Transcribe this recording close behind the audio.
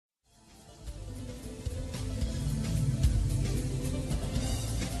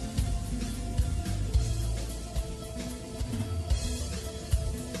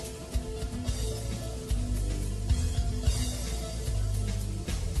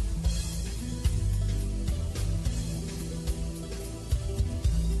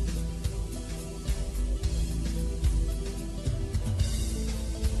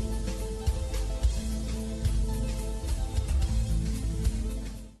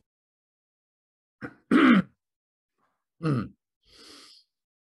Namaste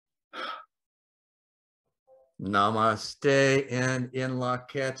and in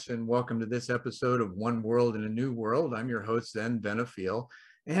Lak'ech, and welcome to this episode of One World in a New World. I'm your host, Zen Benefiel.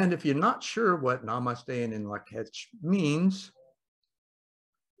 And if you're not sure what Namaste and in Lak'ech means,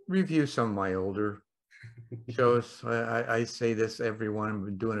 review some of my older shows. I say this to everyone. I've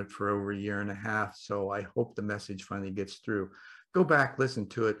been doing it for over a year and a half, so I hope the message finally gets through. Go back, listen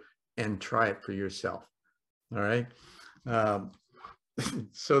to it, and try it for yourself. All right?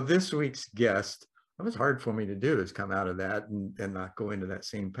 So this week's guest, it was hard for me to do, is come out of that and not go into that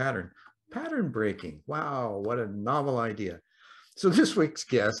same pattern. Pattern breaking. Wow, what a novel idea. So this week's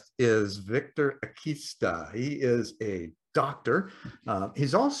guest is Victor Akista. He is a doctor.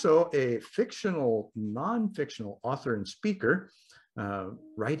 He's also a fictional, non-fictional author and speaker,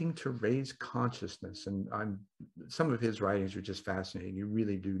 writing to raise consciousness. And some of his writings are just fascinating. You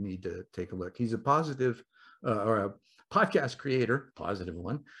really do need to take a look. He's a positive or a podcast creator, positive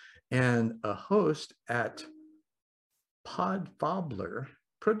one, and a host at Podfabler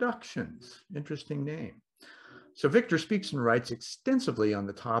Productions. Interesting name. So Victor speaks and writes extensively on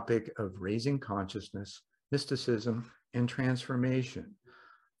the topic of raising consciousness, mysticism, and transformation.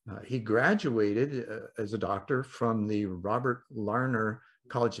 He graduated as a doctor from the Robert Larner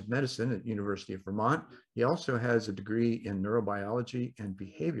College of Medicine at University of Vermont. He also has a degree in neurobiology and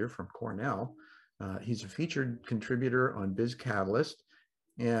behavior from Cornell. He's a featured contributor on BizCatalyst,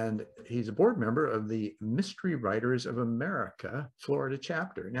 and he's a board member of the Mystery Writers of America, Florida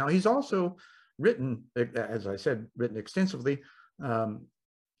chapter. Now, he's also written, as I said, written extensively.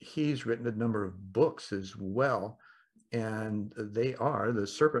 He's written a number of books as well, and they are The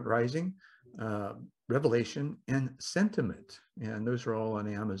Serpent Rising, Revelation, and Sentiment, and those are all on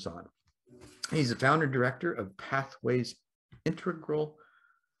Amazon. He's the founder and director of Pathways Integral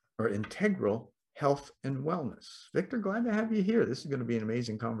Health and Wellness. Victor, glad to have you here. This is going to be an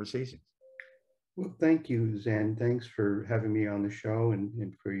amazing conversation. Well, thank you, Zen. Thanks for having me on the show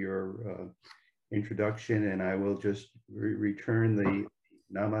and for your introduction. And I will just return the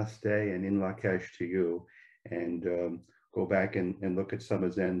Namaste and in Lak'ech to you, and go back and look at some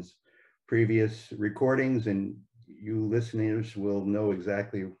of Zen's previous recordings, and you listeners will know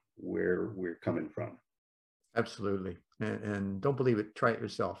exactly where we're coming from. Absolutely. And don't believe it, try it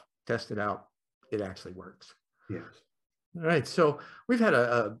yourself, test it out. It actually works. Yes. All right. So we've had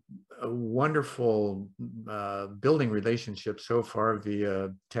a wonderful building relationship so far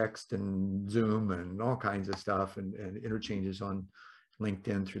via text and Zoom and all kinds of stuff, and interchanges on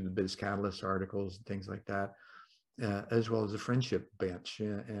LinkedIn through the BizCatalyst articles and things like that, as well as the Friendship Bench.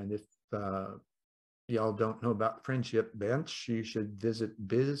 And if y'all don't know about Friendship Bench, you should visit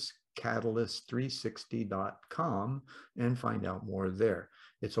bizcatalyst360.com and find out more there.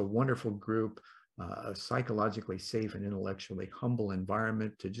 It's a wonderful group, a psychologically safe and intellectually humble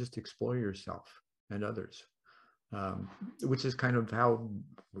environment to just explore yourself and others, which is kind of how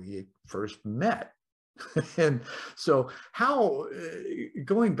we first met. And so how,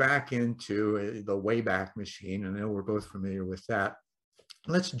 going back into the Wayback Machine, and I know we're both familiar with that,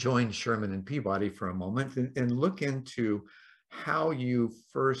 let's join Sherman and Peabody for a moment and look into how you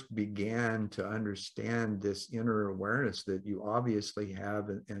first began to understand this inner awareness that you obviously have,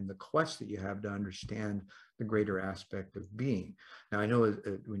 and the quest that you have to understand the greater aspect of being. Now, I know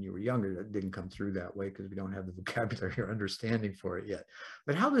when you were younger, that didn't come through that way because we don't have the vocabulary or understanding for it yet.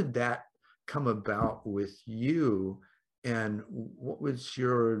 But how did that come about with you, and what were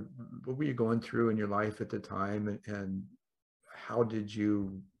you going through in your life at the time, and how did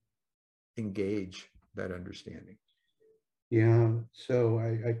you engage that understanding? Yeah, so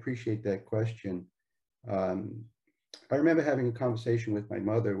I appreciate that question. I remember having a conversation with my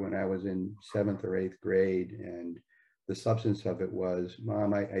mother when I was in 7th or 8th grade, and the substance of it was,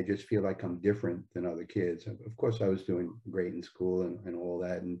 Mom, I just feel like I'm different than other kids. Of course, I was doing great in school and all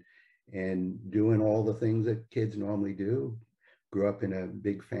that, and doing all the things that kids normally do. Grew up in a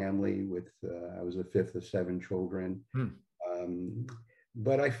big family with, I was the 5th of 7 children,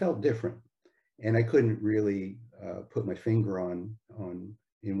 but I felt different. And I couldn't really put my finger on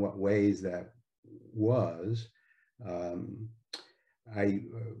in what ways that was. I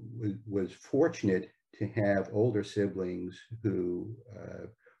was fortunate to have older siblings who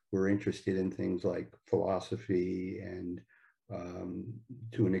were interested in things like philosophy and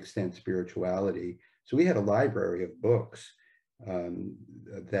to an extent spirituality. So we had a library of books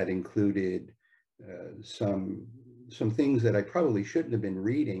that included some things that I probably shouldn't have been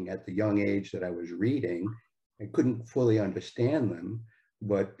reading at the young age that I was reading. I couldn't fully understand them,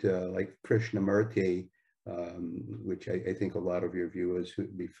 but like Krishnamurti which I think a lot of your viewers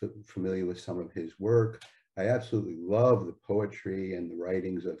would be familiar with some of his work. I absolutely love the poetry and the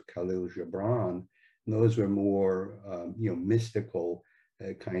writings of Khalil Gibran. And those were more, mystical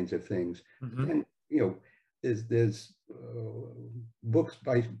kinds of things. Mm-hmm. And, there's books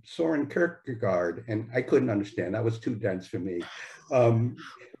by Soren Kierkegaard, and I couldn't understand. That was too dense for me.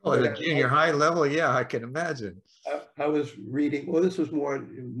 Oh, at a junior high level, yeah, I can imagine. I was reading, well, this was more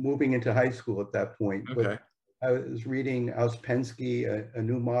moving into high school at that point, Okay. but I was reading Ouspensky, a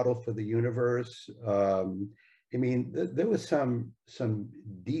New Model for the Universe. I mean, there was some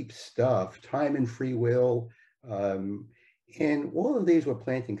deep stuff, Time and Free Will, and all of these were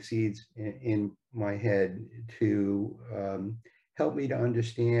planting seeds in my head to help me to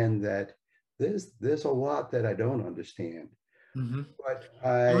understand that there's a lot that I don't understand. Mm-hmm. But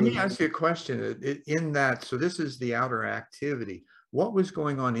Let me ask you a question. In that, so this is the outer activity. What was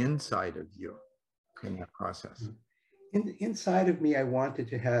going on inside of you in that process? Inside of me, I wanted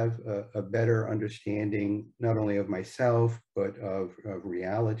to have a better understanding, not only of myself, but of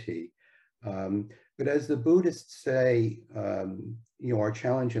reality. But as the Buddhists say, our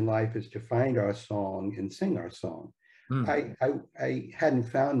challenge in life is to find our song and sing our song. I hadn't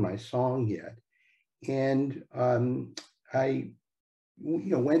found my song yet. And I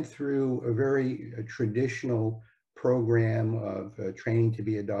went through a very traditional program of training to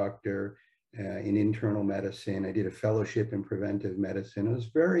be a doctor in internal medicine. I did a fellowship in preventive medicine. I was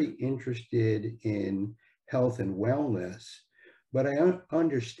very interested in health and wellness, but I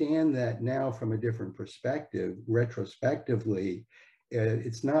understand that now from a different perspective, retrospectively.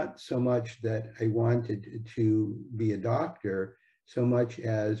 It's not so much that I wanted to be a doctor, so much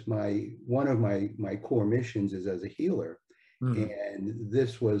as one of my core missions is as a healer. And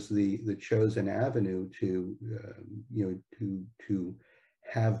this was the chosen avenue to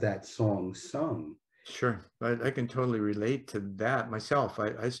have that song sung. Sure, I can totally relate to that myself.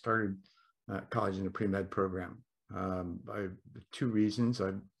 I started college in a pre-med program. Two reasons.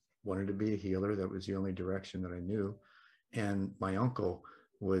 I wanted to be a healer. That was the only direction that I knew. And my uncle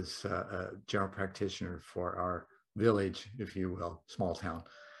was a general practitioner for our village, if you will, small town.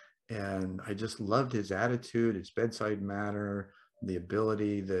 And I just loved his attitude, his bedside manner, the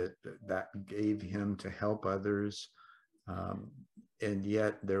ability that gave him to help others. And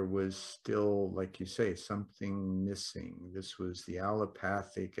yet there was still, like you say, something missing. This was the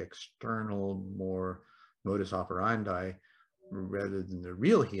allopathic, external, more modus operandi, rather than the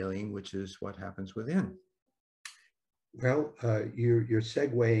real healing, which is what happens within. Well, you're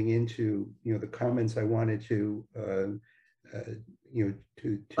segueing into the comments I wanted to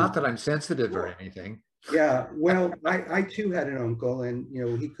Not that I'm sensitive or anything. Yeah, well, I too had an uncle, and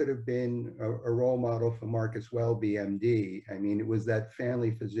he could have been a role model for Marcus Welby, MD. I mean, it was that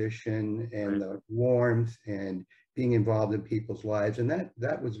family physician and the warmth and being involved in people's lives, and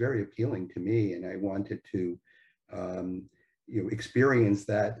that was very appealing to me, and I wanted to experience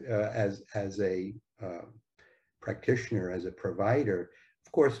that as a practitioner, as a provider.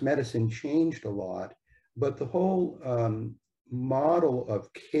 Of course, medicine changed a lot, but the whole model of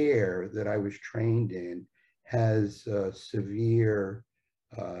care that I was trained in has severe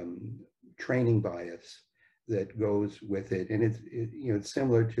training bias that goes with it, and it's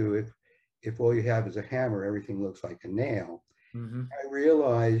similar to if all you have is a hammer, everything looks like a nail. I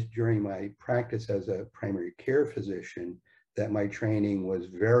realized during my practice as a primary care physician that my training was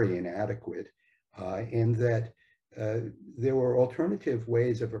very inadequate, and that there were alternative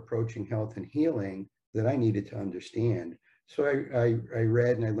ways of approaching health and healing that I needed to understand. So I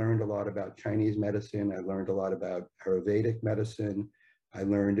read and I learned a lot about Chinese medicine. I learned a lot about Ayurvedic medicine. I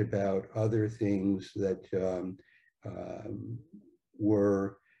learned about other things that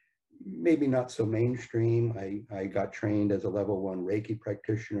were maybe not so mainstream. I got trained as a level 1 Reiki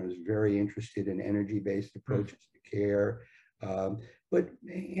practitioner. I was very interested in energy-based approaches to care. But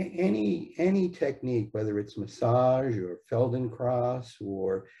any technique, whether it's massage or Feldenkrais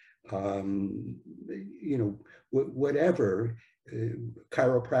or whatever,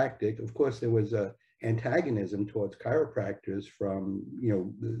 chiropractic. Of course, there was a antagonism towards chiropractors from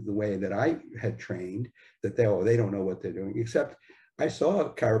the way that I had trained, that they don't know what they're doing. Except I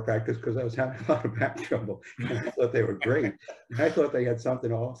saw chiropractors because I was having a lot of back trouble, and I thought they were great. And I thought they had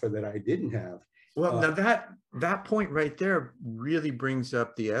something to offer that I didn't have. Well, now that point right there really brings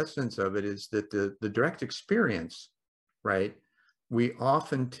up the essence of it, is that the direct experience, right? We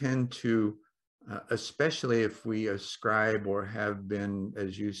often tend to, especially if we ascribe or have been,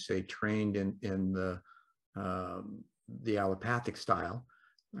 as you say, trained in the allopathic style,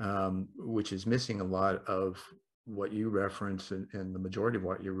 which is missing a lot of what you reference and the majority of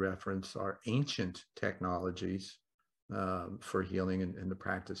what you reference are ancient technologies for healing and the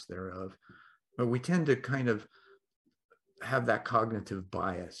practice thereof. But we tend to kind of have that cognitive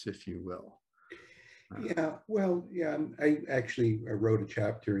bias, if you will. Yeah, well, yeah, I wrote a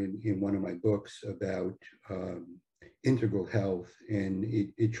chapter in one of my books about integral health, and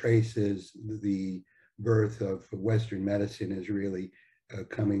it traces the birth of Western medicine as really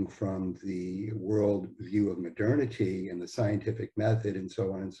coming from the world view of modernity and the scientific method and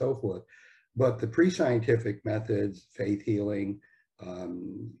so on and so forth. But the pre-scientific methods, faith healing,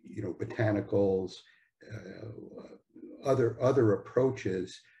 botanicals, other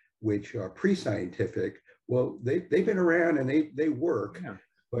approaches which are pre-scientific, well, they've been around and they work. Yeah.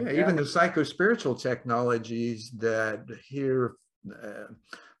 But yeah, even the psychospiritual technologies that here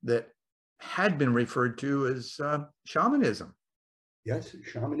that had been referred to as shamanism. Yes,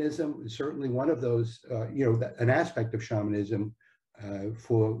 shamanism is certainly one of those, an aspect of shamanism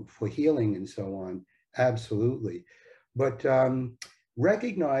for healing and so on. Absolutely. But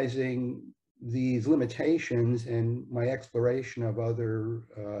recognizing these limitations and my exploration of other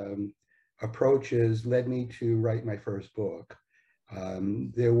approaches led me to write my first book.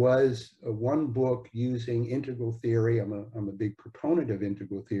 There was one book using integral theory. I'm a big proponent of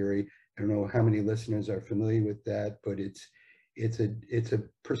integral theory. I don't know how many listeners are familiar with that, but it's a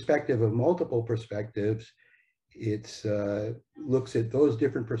perspective of multiple perspectives. It's looks at those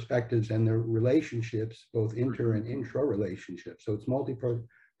different perspectives and their relationships, both inter and intra relationships. So it's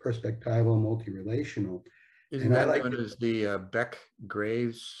multi-perspectival, multi-relational. Isn't that known as the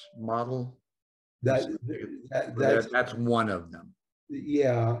Beck-Graves model? That's one of them.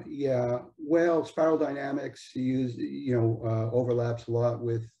 Yeah, yeah. Well, spiral dynamics overlaps a lot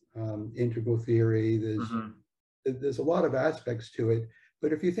with integral theory. There's a lot of aspects to it.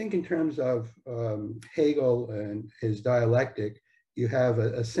 But if you think in terms of Hegel and his dialectic, you have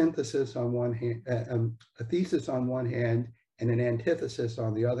a synthesis on one hand, a thesis on one hand, and an antithesis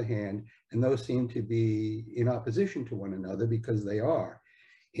on the other hand, and those seem to be in opposition to one another because they are.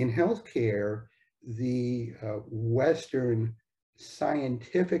 In healthcare, the Western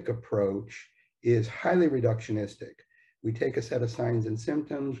scientific approach is highly reductionistic. We take a set of signs and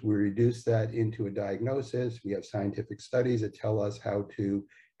symptoms, we reduce that into a diagnosis. We have scientific studies that tell us how to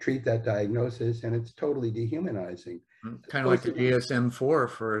treat that diagnosis, and it's totally dehumanizing. Kind of like the DSM-4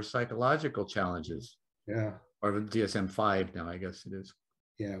 for psychological challenges. Yeah. Or the DSM-5 now, I guess it is.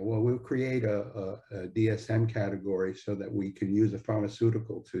 Yeah, well, we'll create a DSM category so that we can use a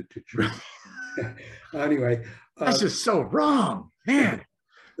pharmaceutical to treat. Anyway. That's just so wrong, man.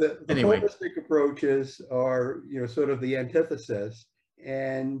 The holistic approaches are, sort of the antithesis.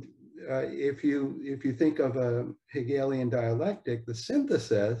 And if you think of a Hegelian dialectic, the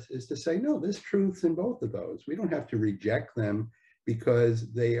synthesis is to say, no, there's truths in both of those. We don't have to reject them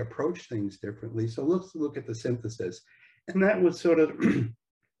because they approach things differently. So let's look at the synthesis. And that was sort of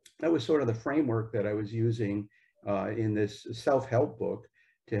the framework that I was using in this self-help book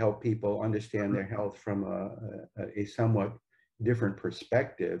to help people understand their health from a somewhat different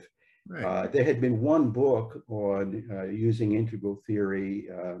perspective. Right. There had been one book on using integral theory,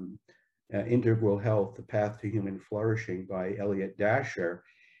 Integral Health, The Path to Human Flourishing by Elliot Dasher.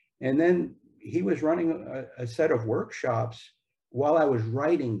 And then he was running a set of workshops while I was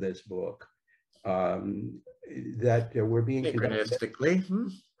writing this book that were being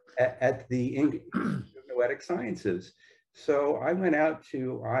synchronistically at the Noetic Sciences. So I went out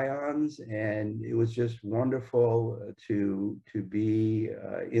to IONS, and it was just wonderful to be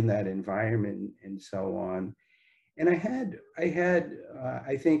in that environment and so on. And I had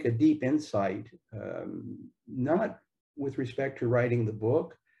I think a deep insight, not with respect to writing the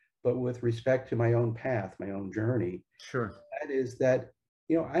book, but with respect to my own path, my own journey. Sure. That is that,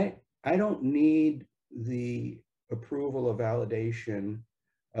 I don't need the approval or validation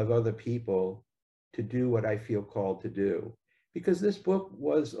of other people to do what I feel called to do, because this book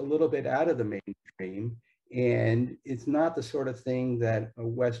was a little bit out of the mainstream, and it's not the sort of thing that a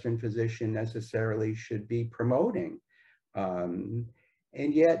Western physician necessarily should be promoting. And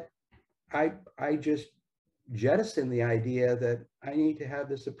yet I just jettisoned the idea that I need to have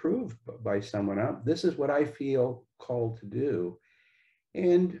this approved by someone else. This is what I feel called to do.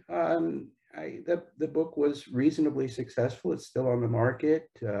 And the book was reasonably successful. It's still on the market.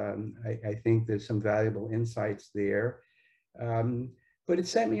 I think there's some valuable insights there. But it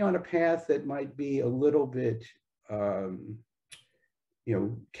set me on a path that might be a little bit,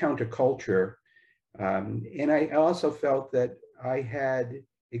 counterculture. And I also felt that I had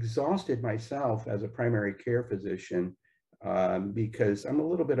exhausted myself as a primary care physician because I'm a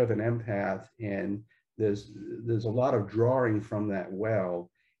little bit of an empath, and there's a lot of drawing from that well,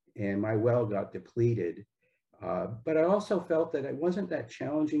 and my well got depleted. But I also felt that it wasn't that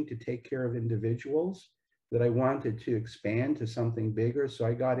challenging to take care of individuals, that I wanted to expand to something bigger. So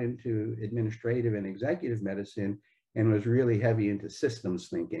I got into administrative and executive medicine and was really heavy into systems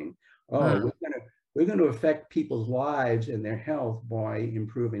thinking. Oh, we're going to affect people's lives and their health by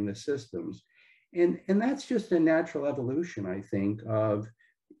improving the systems. And that's just a natural evolution, I think, of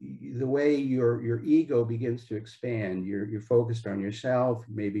the way your ego begins to expand. You're focused on yourself,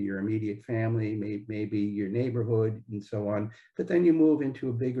 maybe your immediate family, maybe your neighborhood, and so on. But then you move into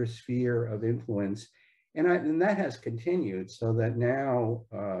a bigger sphere of influence, and that has continued. So that now,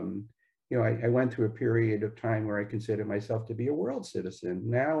 I went through a period of time where I consider myself to be a world citizen.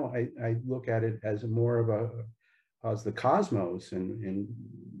 Now I look at it as more of as the cosmos, and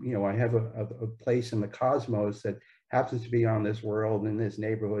I have a place in the cosmos that happens to be on this world, in this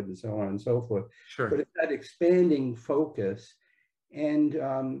neighborhood, and so on and so forth. Sure. But it's that expanding focus. And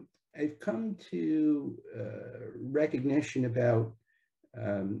I've come to recognition about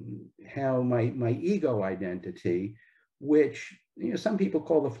how my ego identity, which some people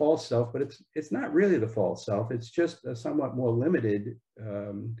call the false self, but it's not really the false self. It's just a somewhat more limited.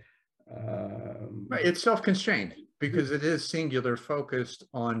 Right. It's self-constrained because it is singular, focused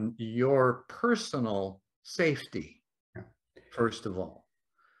on your personal safety, first of all.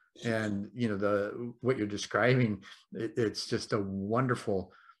 And what you're describing, it's just a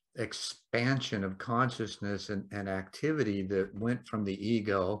wonderful expansion of consciousness and activity that went from the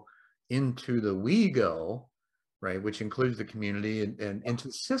ego into the we-go, right, which includes the community, and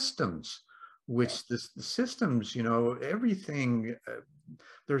into systems, which the systems, everything,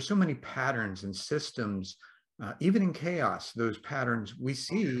 there are so many patterns and systems, even in chaos. Those patterns we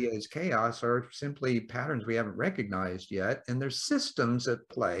see as chaos are simply patterns we haven't recognized yet, and there's systems at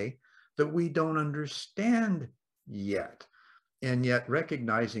play that we don't understand yet. And yet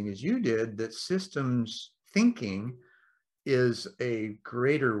recognizing, as you did, that systems thinking is a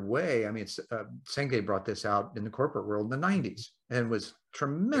greater way. I mean, Senge brought this out in the corporate world in the 90s and was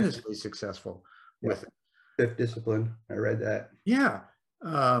tremendously successful with it. Fifth Discipline, I read that. Yeah.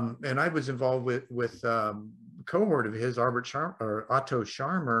 And I was involved with cohort of his, Otto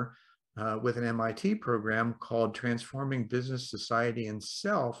Scharmer, with an MIT program called Transforming Business, Society, and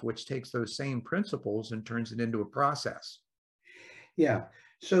Self, which takes those same principles and turns it into a process. Yeah.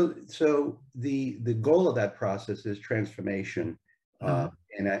 So the goal of that process is transformation.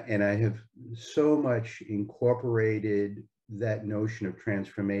 And I have so much incorporated that notion of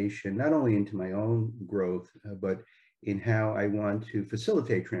transformation, not only into my own growth, but in how I want to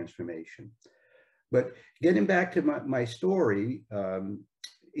facilitate transformation. But getting back to my story,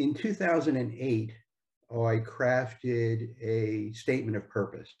 in 2008, I crafted a statement of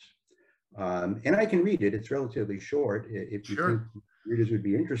purpose. And I can read it. It's relatively short if you think readers would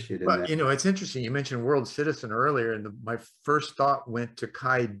be interested in that. It's interesting. You mentioned world citizen earlier, and my first thought went to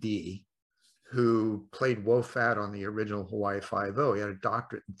Kai D, who played Wo Fat on the original Hawaii Five-0. He had a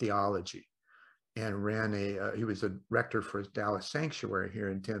doctorate in theology and ran he was a rector for Dallas Sanctuary here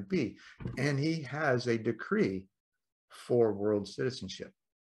in Tempe. And he has a decree for world citizenship.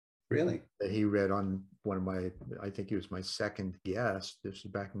 Really? That he read on I think he was my second guest. This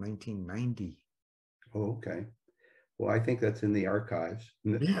was back in 1990. Oh, okay. Well, I think that's in the archives.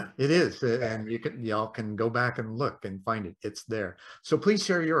 Yeah, it is. And y'all can go back and look and find it. It's there. So please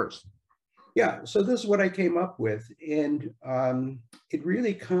share yours. Yeah, so this is what I came up with. And it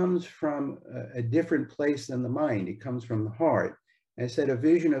really comes from a different place than the mind. It comes from the heart. I said, a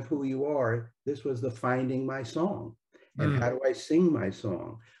vision of who you are. This was the finding my song. And how do I sing my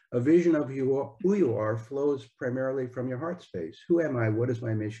song? A vision of who you are flows primarily from your heart space. Who am I? What is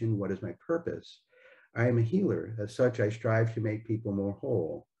my mission? What is my purpose? I am a healer. As such, I strive to make people more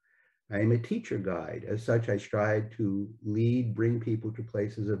whole. I am a teacher guide. As such, I strive to bring people to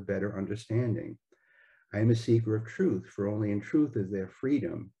places of better understanding. I am a seeker of truth, for only in truth is there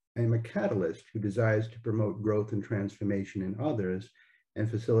freedom. I am a catalyst who desires to promote growth and transformation in others and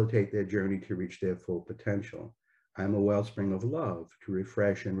facilitate their journey to reach their full potential. I am a wellspring of love to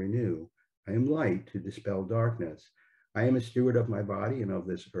refresh and renew. I am light to dispel darkness. I am a steward of my body and of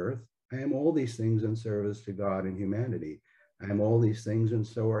this earth. I am all these things in service to God and humanity. I am all these things, and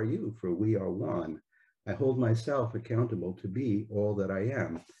so are you, for we are one. I hold myself accountable to be all that I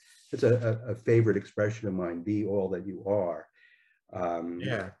am. It's a favorite expression of mine, be all that you are.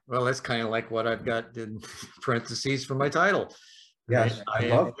 Yeah, well, that's kind of like what I've got in parentheses for my title. Yes, right?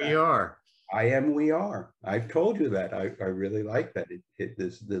 I love that. We are. I am, we are. I've told you that. I really like that.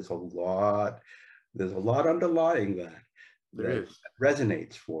 There's a lot underlying that. There is. That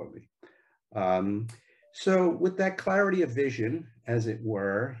resonates for me. So with that clarity of vision, as it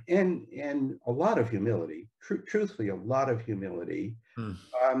were, and a lot of humility, truthfully, a lot of humility,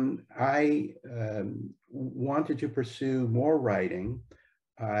 Mm. I wanted to pursue more writing.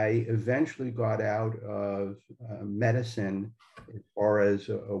 I eventually got out of medicine as far as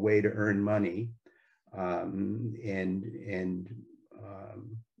a way to earn money, and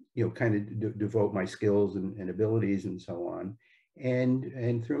you know, kind of devote my skills and abilities and so on,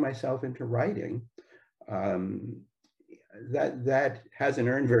 and threw myself into writing. Um, that hasn't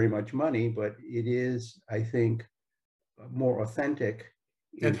earned very much money, but it is, I think, more authentic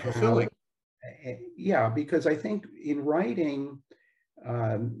in And how, fulfilling. yeah, because I think in writing,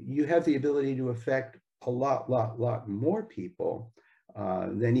 you have the ability to affect a lot more people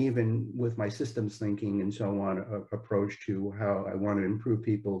than even with my systems thinking and so on approach to how I want to improve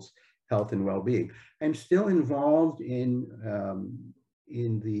people's health and well-being. I'm still involved in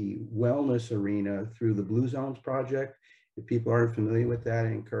the wellness arena through the Blue Zones Project. If people aren't familiar with that,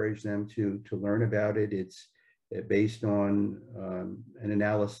 I encourage them to learn about it. It's based on an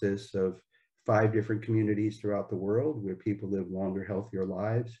analysis of 5 different communities throughout the world where people live longer, healthier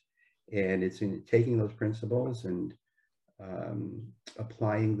lives. And it's in taking those principles and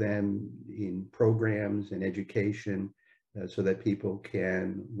applying them in programs and education so that people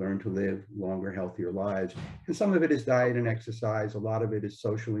can learn to live longer, healthier lives. And some of it is diet and exercise. A lot of it is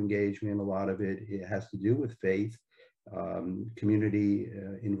social engagement. A lot of it has to do with faith, community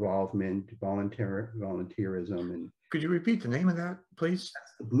involvement, volunteerism. And Could you repeat the name of that, please?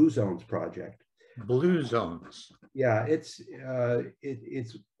 that's the Blue Zones Project. Blue Zones. Yeah, it's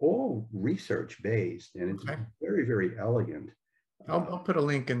all research based, and it's Okay. very elegant. I'll put a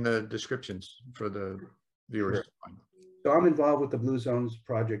link in the descriptions for the viewers. Sure. So I'm involved with the Blue Zones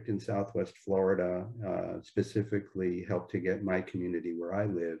Project in Southwest Florida, specifically help to get my community where I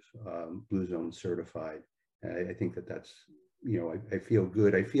live Blue Zone certified. I think that's, you know, I feel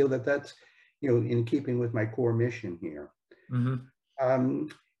good. I feel that's, you know, in keeping with my core mission here. Mm-hmm.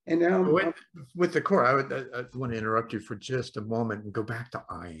 And now with the core, I want to interrupt you for just a moment and go back to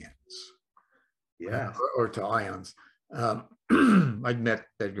ions. Yes. Or to ions. I'd met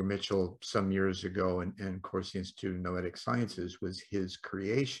Edgar Mitchell some years ago, and of course, the Institute of Noetic Sciences was his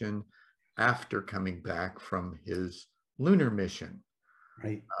creation after coming back from his lunar mission.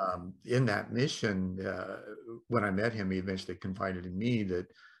 Right. In that mission, when I met him, he eventually confided in me that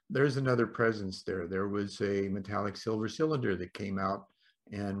there's another presence there. There was a metallic silver cylinder that came out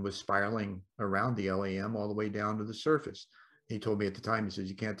and was spiraling around the LAM all the way down to the surface. He told me at the time, he says,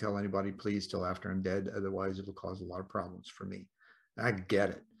 you can't tell anybody, please, till after I'm dead. Otherwise, it'll cause a lot of problems for me. I get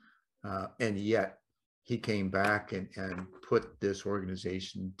it. And yet he came back and put this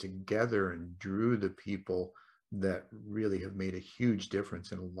organization together and drew the people that really have made a huge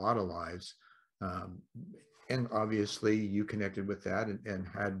difference in a lot of lives. And obviously you connected with that and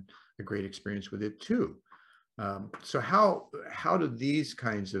had a great experience with it too. So how do these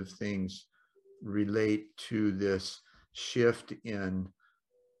kinds of things relate to this shift in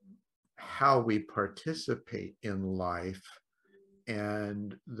how we participate in life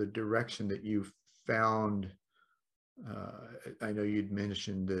and the direction that you found? I know you'd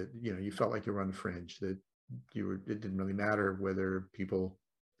mentioned that, you know, you felt like you were on the fringe, that it didn't really matter whether people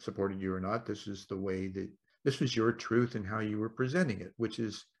supported you or not. This is the way that this was your truth and how you were presenting it, which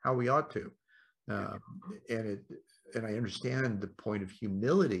is how we ought to. And I understand the point of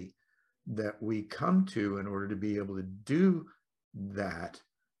humility that we come to in order to be able to do that,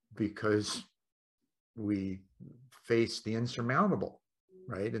 because we face the insurmountable,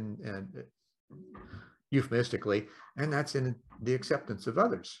 right? And euphemistically, and that's in the acceptance of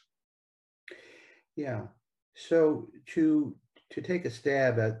others. Yeah. So to take a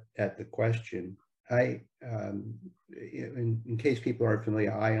stab at the question, in case people aren't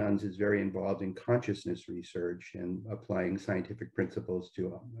familiar, IONS is very involved in consciousness research and applying scientific principles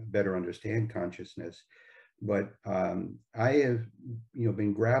to better understand consciousness. But I have, you know,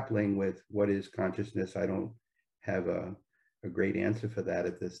 been grappling with what is consciousness. I don't have a great answer for that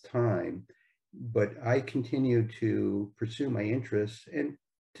at this time, but I continue to pursue my interests, and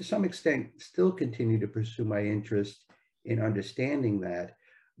to some extent still continue to pursue my interest in understanding that.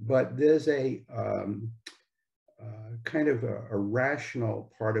 But there's a kind of a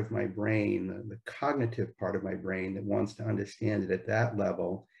rational part of my brain, the cognitive part of my brain, that wants to understand it at that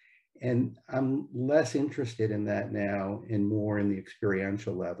level. And I'm less interested in that now and more in the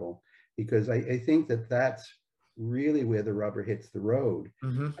experiential level, because I think that that's really where the rubber hits the road.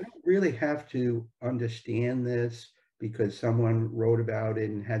 Mm-hmm. I don't really have to understand this because someone wrote about it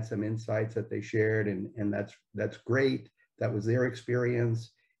and had some insights that they shared, and that's great. That was their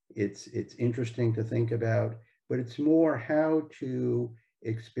experience, It's interesting to think about, but it's more how to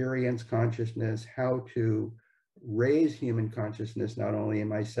experience consciousness, how to raise human consciousness, not only in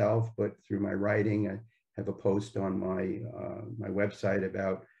myself, but through my writing. I have a post on my website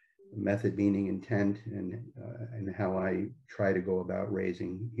about method, meaning, intent, and how I try to go about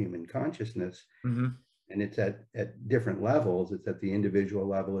raising human consciousness. Mm-hmm. And it's at different levels. It's at the individual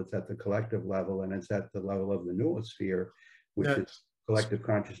level, it's at the collective level, and it's at the level of the noosphere, which is collective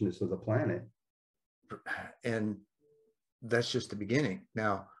consciousness of the planet. And that's just the beginning.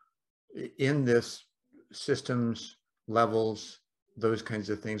 Now, in this systems, levels, those kinds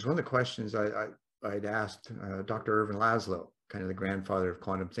of things, one of the questions I'd asked Dr. Ervin Laszlo, kind of the grandfather of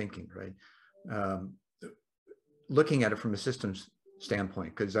quantum thinking, right? Looking at it from a systems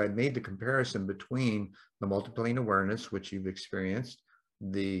standpoint, because I made the comparison between the multiplane awareness, which you've experienced,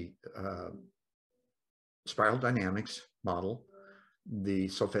 the spiral dynamics model, the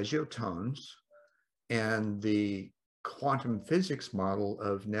solfeggio tones, and the quantum physics model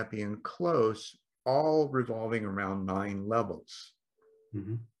of Nepean-Close, all revolving around 9 levels.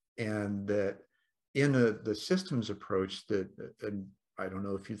 Mm-hmm. And that in the systems approach, that, and I don't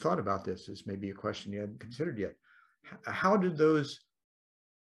know if you thought about this, this may be a question you hadn't considered yet. How did those,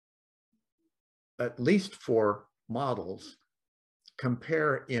 at least 4 models,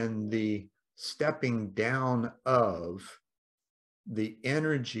 compare in the stepping down of the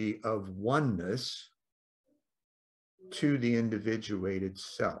energy of oneness to the individuated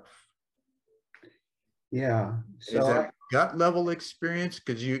self? Yeah. So is that gut level experience?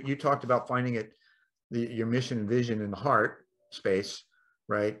 Because you talked about finding it, your mission and vision in the heart space,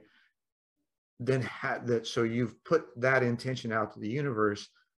 right? Then so you've put that intention out to the universe.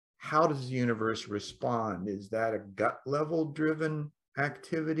 How does the universe respond? Is that a gut level driven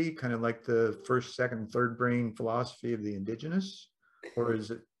activity, kind of like the first, second, third brain philosophy of the indigenous? Or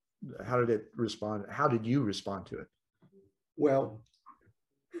is it, how did it respond? How did you respond to it? Well,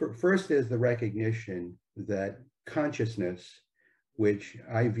 first is the recognition that consciousness, which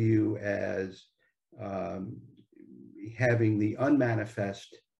I view as having the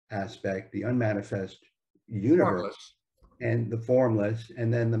unmanifest aspect, the unmanifest universe, formless, and the formless,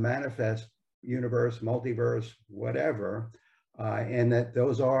 and then the manifest universe, multiverse, whatever, and that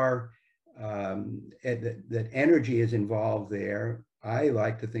those are, that energy is involved there. I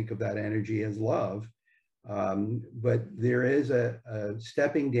like to think of that energy as love. But there is a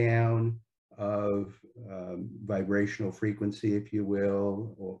stepping down of vibrational frequency, if you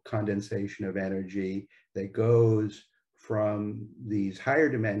will, or condensation of energy that goes from these higher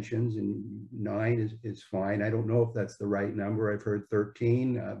dimensions, and 9 is fine. I don't know if that's the right number. I've heard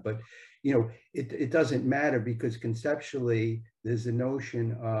 13, but you know, it doesn't matter, because conceptually there's a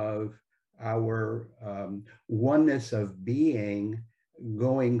notion of our oneness of being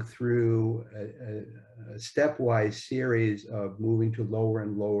going through a stepwise series of moving to lower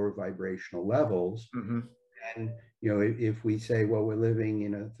and lower vibrational levels. Mm-hmm. And you know, if we say, well, we're living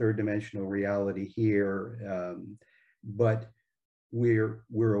in a 3rd dimensional reality here, but we're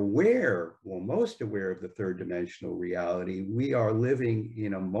aware, well, most aware of the 3rd dimensional reality, we are living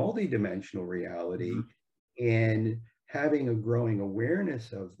in a multi-dimensional reality. Mm-hmm. And having a growing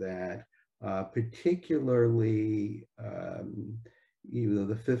awareness of that, particularly you know,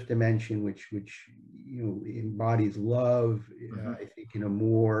 the 5th dimension, which you know, embodies love, mm-hmm. I think in a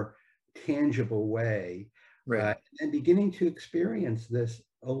more tangible way, right. And beginning to experience this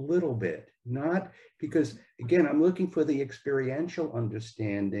a little bit, not because, again, I'm looking for the experiential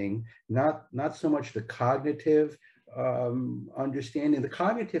understanding, not so much the cognitive understanding. The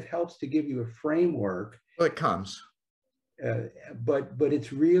cognitive helps to give you a framework. Well, it comes. But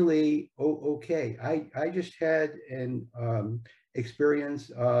it's really, okay, I just had an experience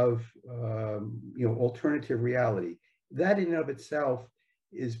of you know, alternative reality. That in and of itself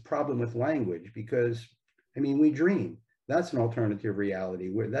is problem with language, because I mean, we dream. That's an alternative reality,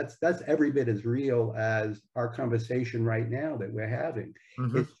 where that's every bit as real as our conversation right now that we're having.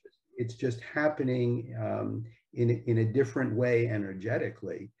 Mm-hmm. It's just happening in a different way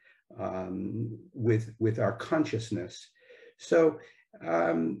energetically, with our consciousness. So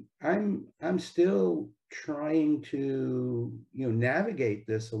I'm still trying to, you know, navigate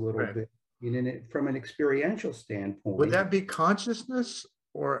this a little right. bit from an experiential standpoint. Would that be consciousness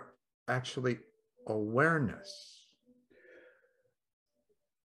or actually awareness?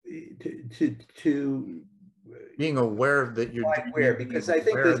 To being aware that you're aware, because I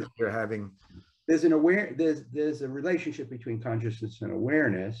think you're having. There's a relationship between consciousness and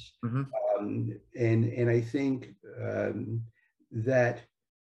awareness, mm-hmm. And I think that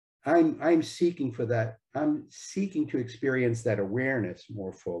I'm seeking for that I'm seeking to experience that awareness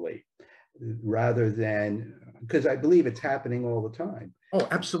more fully, rather than, because I believe it's happening all the time. Oh,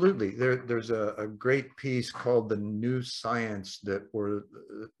 absolutely. There's a great piece called The New Science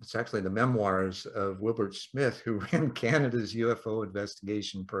it's actually the memoirs of Wilbert Smith, who ran Canada's UFO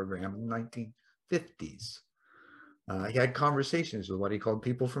investigation program in the 1950s. He had conversations with what he called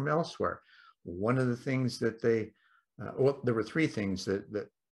people from elsewhere. One of the things that well, there were three things that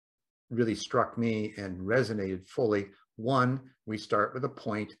really struck me and resonated fully. One, we start with a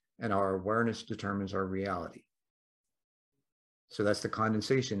point and our awareness determines our reality. So that's the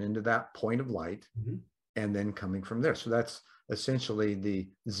condensation into that point of light, and then coming from there. So that's essentially the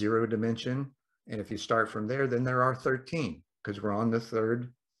 0 dimension. And if you start from there, then there are 13, because we're on the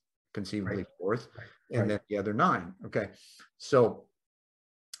third, conceivably fourth, and then the other 9. Okay. So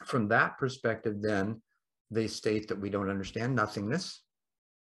from that perspective, then they state that we don't understand nothingness.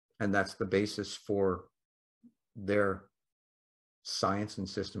 And that's the basis for their science and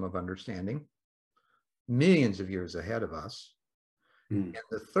system of understanding, millions of years ahead of us. And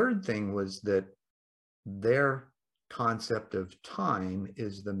the third thing was that their concept of time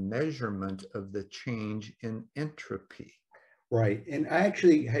is the measurement of the change in entropy. Right. And I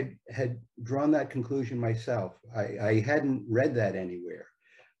actually had drawn that conclusion myself. I hadn't read that anywhere,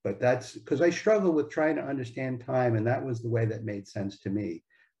 but that's because I struggle with trying to understand time. And that was the way that made sense to me.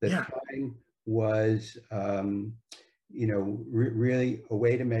 That time was, really a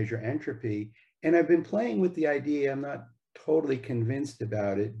way to measure entropy. And I've been playing with the idea, I'm not totally convinced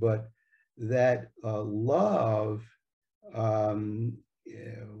about it, but that love,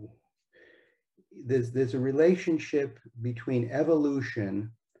 there's a relationship between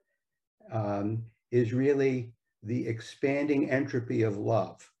evolution is really the expanding entropy of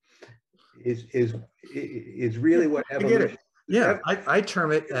love is really what evolution. Yeah, I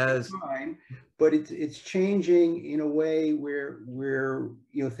term it as time, but it's changing in a way where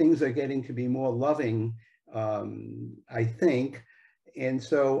things are getting to be more loving, I think. And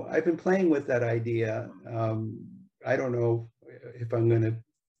so I've been playing with that idea. I don't know if I'm going to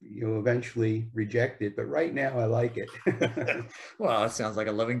eventually reject it, but right now I like it. Well, it sounds like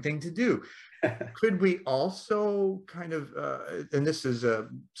a loving thing to do. Could we also kind of, and this is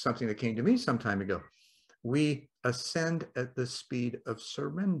something that came to me some time ago, we ascend at the speed of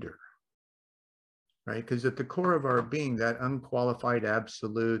surrender, right? Because at the core of our being, that unqualified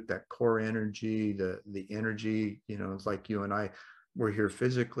absolute, that core energy, the energy, it's like you and I, we're here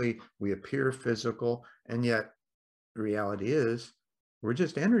physically, we appear physical, and yet the reality is we're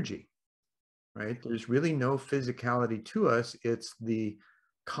just energy, right? There's really no physicality to us. It's the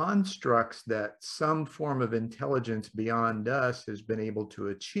constructs that some form of intelligence beyond us has been able to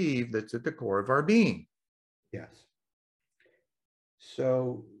achieve that's at the core of our being. Yes.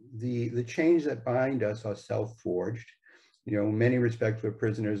 So the chains that bind us are self-forged. In many respects, we're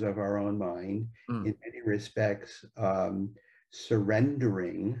prisoners of our own mind. In many respects,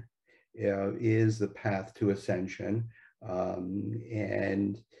 surrendering is the path to ascension.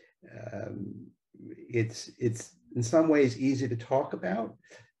 It's in some ways easy to talk about,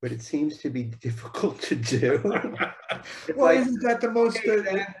 but it seems to be difficult to do. Well, isn't that the most...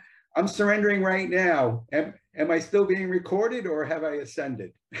 I'm surrendering right now. Am I still being recorded, or have I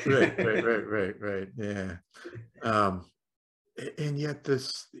ascended? Right. Yeah. And yet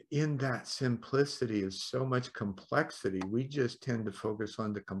in that simplicity is so much complexity. We just tend to focus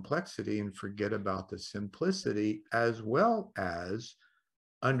on the complexity and forget about the simplicity, as well as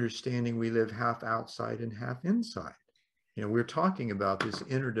understanding we live half outside and half inside. We're talking about this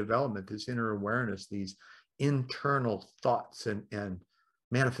inner development, this inner awareness, these internal thoughts and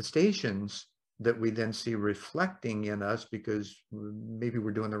manifestations that we then see reflecting in us because maybe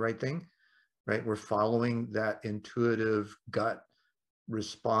we're doing the right thing, right? We're following that intuitive gut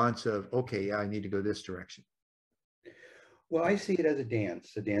response of, okay, yeah, I need to go this direction. Well, I see it as a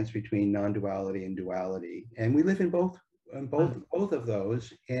dance between non-duality and duality. And we live in both of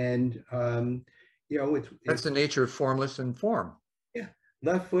those. And, that's the nature of formless and form. Yeah.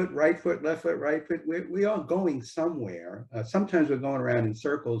 Left foot, right foot, left foot, right foot. We are going somewhere. Sometimes we're going around in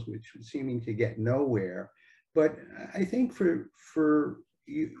circles, which is seeming to get nowhere. But I think for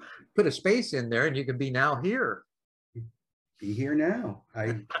you, put a space in there, and you can be now here. Be here now.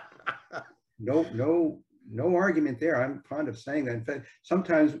 No argument there. I'm fond of saying that. In fact,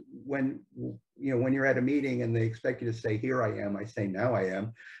 sometimes when you're at a meeting and they expect you to say "Here I am," I say "Now I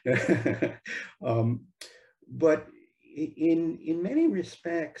am." But in many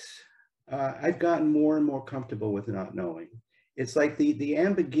respects, I've gotten more and more comfortable with not knowing. It's like the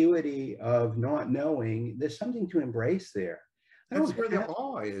ambiguity of not knowing. There's something to embrace there. That's where the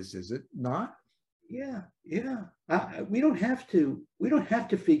awe is it not? Yeah. We don't have to. We don't have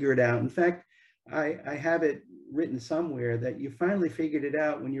to figure it out. In fact, I have it written somewhere that you finally figured it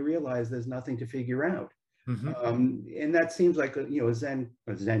out when you realize there's nothing to figure out. Mm-hmm. And that seems like a Zen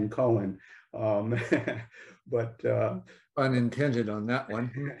koan, um, but Unintended on that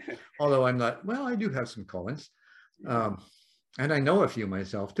one. Although I'm not, well, I do have some Collins. And I know a few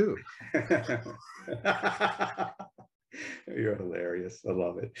myself too. You're hilarious. I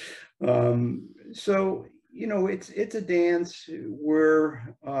love it. So, it's a dance. We're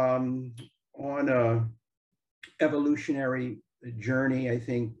on a evolutionary journey, I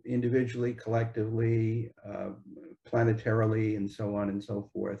think, individually, collectively, planetarily, and so on and so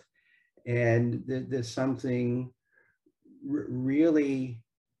forth. And there's something really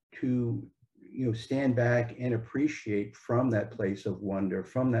to stand back and appreciate from that place of wonder,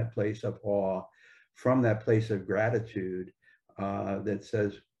 from that place of awe, from that place of gratitude, that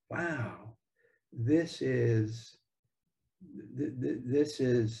says, wow, this is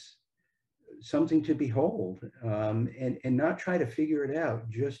something to behold, and not try to figure it out,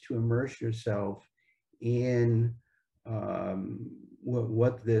 just to immerse yourself in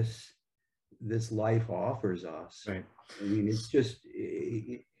what this life offers us. Right. I mean, it's just,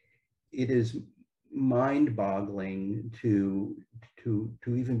 it is mind-boggling to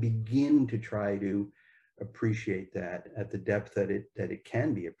even begin to try to appreciate that at the depth that it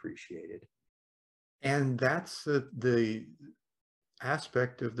can be appreciated. And that's the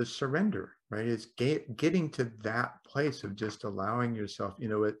aspect of the surrender, right? It's getting to that place of just allowing yourself,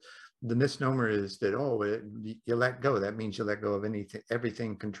 the misnomer is that, you let go. That means you let go of anything,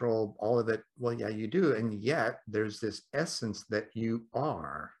 everything, control, all of it. Well, yeah, you do. And yet there's this essence that you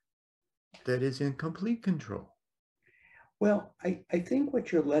are that is in complete control. Well, I think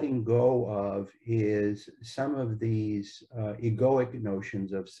what you're letting go of is some of these egoic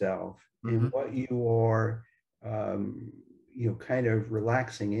notions of self, and what you are, kind of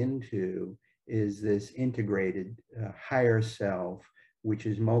relaxing into is this integrated higher self, which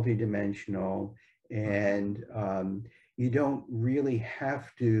is multidimensional, and you don't really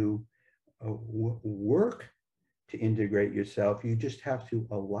have to work to integrate yourself. You just have to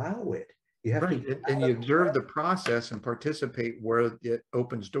allow it. You have right. to, and you observe the process and participate where it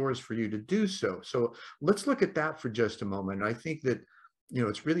opens doors for you to do so. So let's look at that for just a moment. I think that,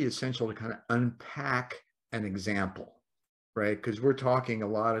 it's really essential to kind of unpack an example, right? Because we're talking a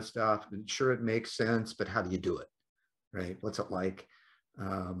lot of stuff, and sure, it makes sense, but how do you do it, right? What's it like?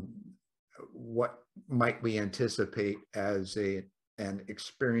 What might we anticipate as an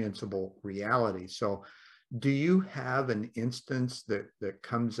experienceable reality? So do you have an instance that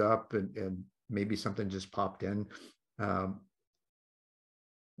comes up, and maybe something just popped in, that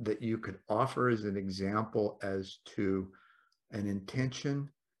you could offer as an example as to an intention,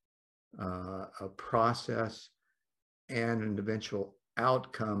 a process, and an eventual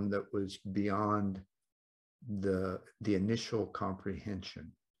outcome that was beyond the initial comprehension,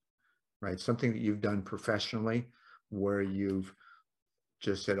 right? Something that you've done professionally where you've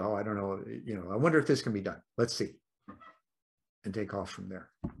just said, I don't know, I wonder if this can be done. Let's see, and take off from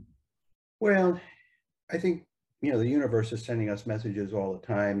there. Well, I think, the universe is sending us messages all the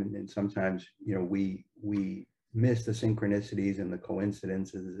time. And sometimes, we miss the synchronicities and the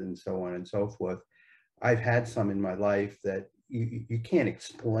coincidences and so on and so forth. I've had some in my life that you can't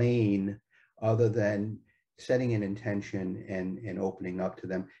explain other than setting an intention and opening up to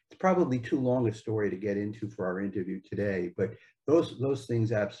them. It's probably too long a story to get into for our interview today, but those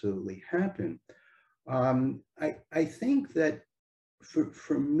things absolutely happen. I think that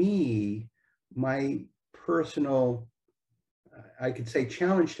for me, my personal, I could say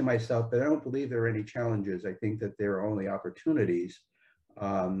challenge to myself, but I don't believe there are any challenges. I think that there are only opportunities,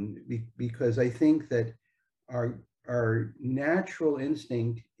 because I think that our natural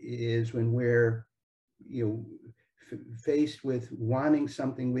instinct is when we're faced with wanting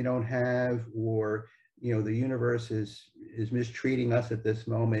something we don't have, or the universe is mistreating us at this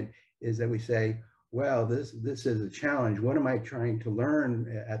moment, is that we say, well, this is a challenge. What am I trying to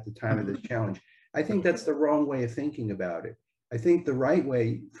learn at the time of this challenge? I think that's the wrong way of thinking about it. I think the right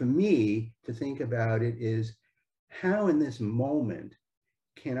way for me to think about it is, how in this moment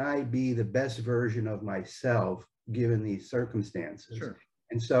can I be the best version of myself given these circumstances? Sure.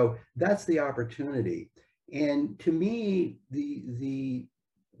 And so that's the opportunity. And to me, the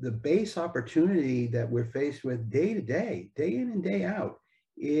base opportunity that we're faced with day to day, day in and day out,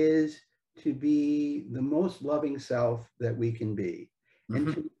 is to be the most loving self that we can be.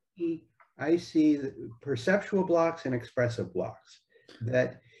 And to me, I see the perceptual blocks and expressive blocks,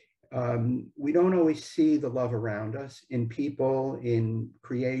 that we don't always see the love around us in people, in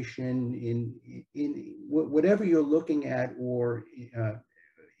creation, in whatever you're looking at, or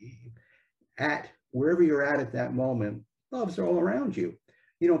at wherever you're at that moment. Love's all around you.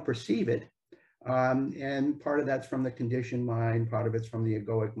 You don't perceive it. And part of that's from the conditioned mind, part of it's from the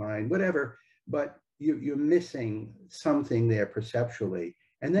egoic mind, whatever, but you're missing something there perceptually.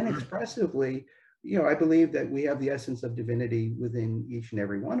 And then expressively, I believe that we have the essence of divinity within each and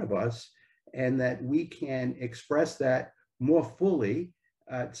every one of us, and that we can express that more fully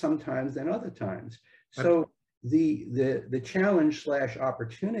sometimes than other times. So the challenge /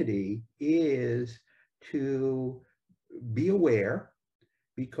 opportunity is to be aware,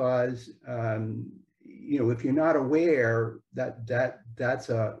 because if you're not aware, that's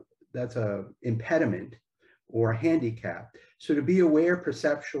a impediment or a handicap. So to be aware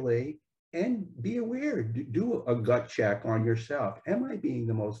perceptually, and be aware, do a gut check on yourself. Am I being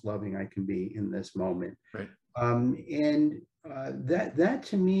the most loving I can be in this moment? Right. That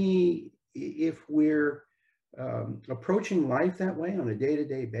to me, if we're approaching life that way on a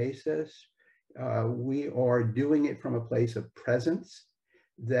day-to-day basis, we are doing it from a place of presence,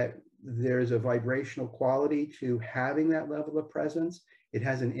 that there's a vibrational quality to having that level of presence. It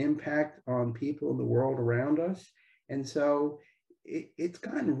has an impact on people in the world around us. And so it's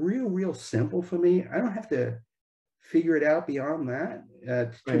gotten real simple for me. I don't have to figure it out beyond that.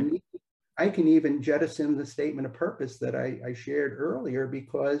 To me, I can even jettison the statement of purpose that I shared earlier,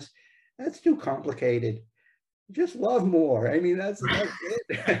 because that's too complicated. Just love more. I mean, that's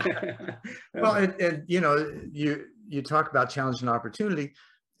it. Well, and you talk about challenge and opportunity,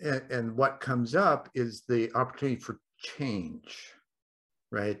 and what comes up is the opportunity for change,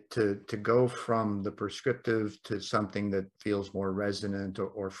 right? To go from the prescriptive to something that feels more resonant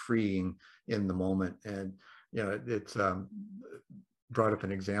or freeing in the moment. And it's brought up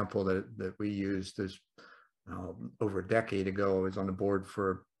an example that we used this over a decade ago. I was on the board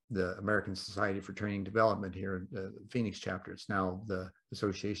for the American Society for Training Development here in the Phoenix chapter. It's now the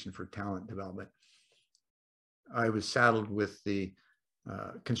Association for Talent Development. I was saddled with the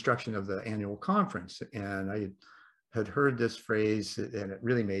construction of the annual conference, and I had heard this phrase, and it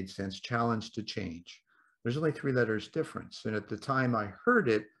really made sense: challenge to change. There's only 3 letters difference. And at the time I heard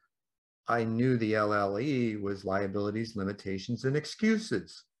it, I knew the LLE was liabilities, limitations, and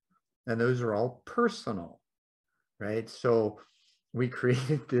excuses. And those are all personal, right? So we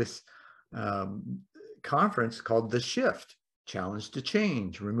created this conference called The Shift, Challenge to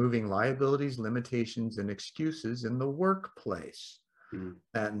Change, removing liabilities, limitations, and excuses in the workplace. Mm-hmm.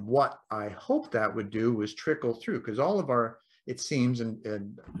 And what I hoped that would do was trickle through, because all of our, it seems,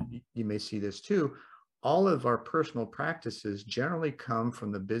 and you may see this too, all of our personal practices generally come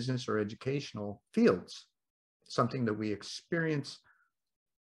from the business or educational fields, something that we experience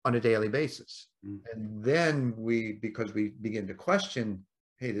on a daily basis. Mm-hmm. And then because we begin to question,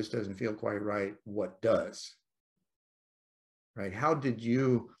 hey, this doesn't feel quite right, what does? Right? How did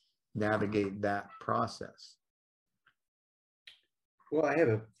you navigate that process? Well, I have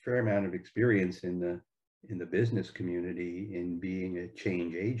a fair amount of experience in the business community in being a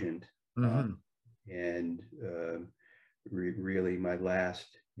change agent. Mm-hmm. Really my last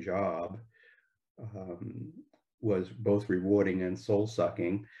job was both rewarding and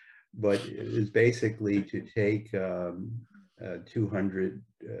soul-sucking, but it was basically to take a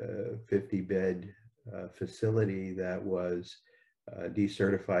 250-bed facility that was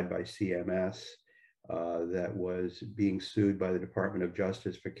decertified by CMS, that was being sued by the Department of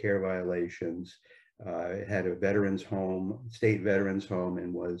Justice for care violations. It had a veterans home, state veterans home,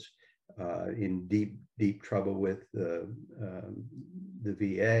 and was in deep trouble with the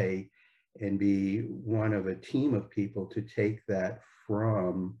VA, and be one of a team of people to take that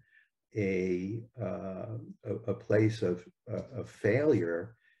from a place of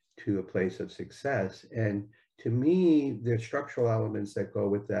failure to a place of success. And to me, there's structural elements that go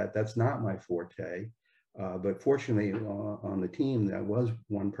with that. That's not my forte, but fortunately on the team, that was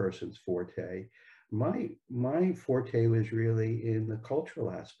one person's forte. My forte was really in the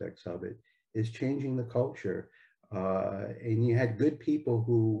cultural aspects of it, is changing the culture. And you had good people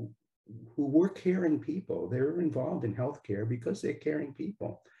who were caring people. They were involved in healthcare because they're caring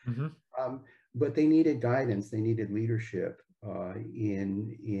people. Mm-hmm. But they needed guidance. They needed leadership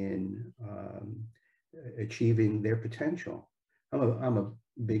in achieving their potential. I'm a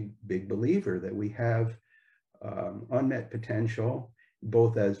big believer that we have unmet potential,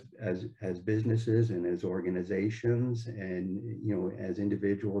 both as businesses and as organizations, and as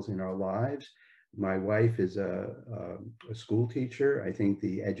individuals in our lives. My wife is a school teacher. I think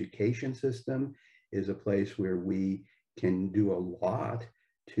the education system is a place where we can do a lot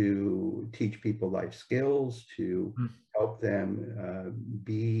to teach people life skills, to help them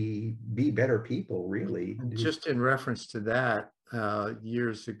be better people, really. Just in reference to that,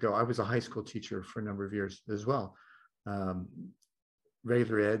 years ago, I was a high school teacher for a number of years as well. Um,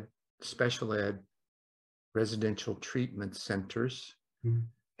 Regular ed, special ed, residential treatment centers,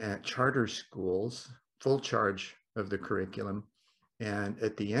 at charter schools, full charge of the curriculum. And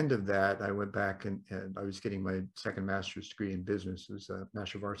at the end of that, I went back and I was getting my second master's degree in business. It was a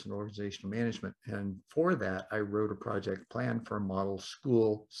Master of Arts in Organizational Management. And for that, I wrote a project plan for a model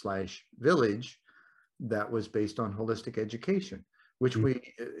school / village that was based on holistic education, which we,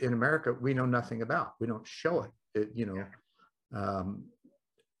 in America, we know nothing about. We don't show it,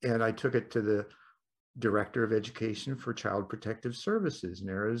 and I took it to the director of education for Child Protective Services in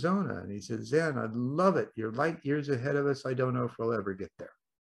Arizona. And he said, Zen, I'd love it. You're light years ahead of us. I don't know if we'll ever get there.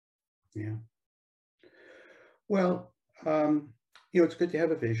 Yeah. Well, it's good to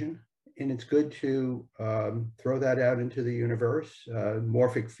have a vision, and it's good to throw that out into the universe,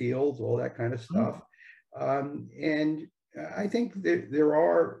 morphic fields, all that kind of stuff. And I think there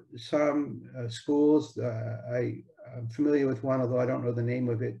are some schools, I'm familiar with one, although I don't know the name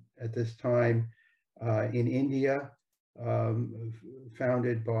of it at this time, in India,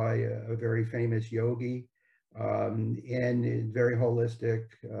 founded by a very famous yogi, and very holistic.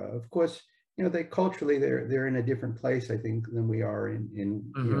 Of course, they culturally they're in a different place, I think, than we are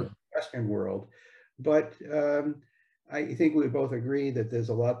in the Western world. But I think we both agree that there's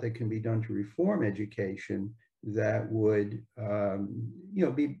a lot that can be done to reform education that would,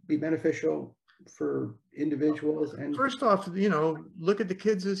 be beneficial for individuals. And first off, look at the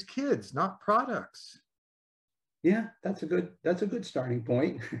kids as kids, not products. Yeah, that's a good starting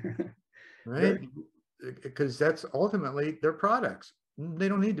point. Right? Because that's ultimately their products. They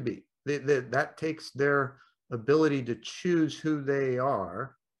don't need to be. That takes their ability to choose who they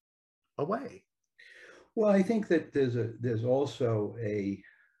are away. Well, I think that there's also a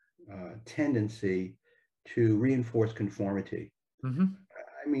tendency to reinforce conformity.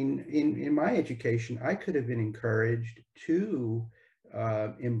 I mean, in my education, I could have been encouraged to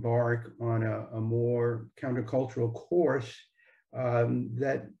embark on a more countercultural course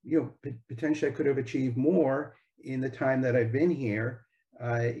that, potentially I could have achieved more in the time that I've been here,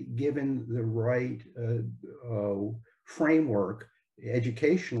 given the right framework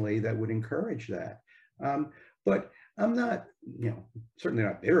educationally that would encourage that. But I'm not, certainly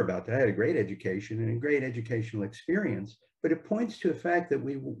not bitter about that. I had a great education and a great educational experience, but it points to the fact that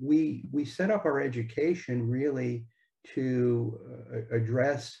we set up our education really to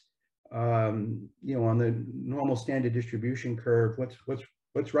address, on the normal standard distribution curve,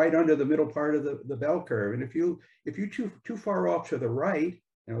 what's right under the middle part of the bell curve. And if you're too far off to the right,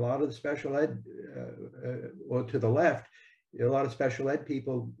 and a lot of the special ed, or to the left, a lot of special ed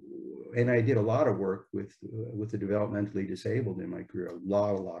people, and I did a lot of work with the developmentally disabled in my career, a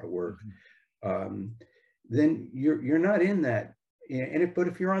lot of work. Then you're not in that. But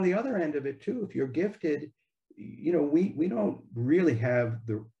if you're on the other end of it too, if you're gifted, we don't really have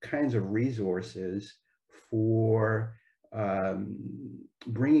the kinds of resources for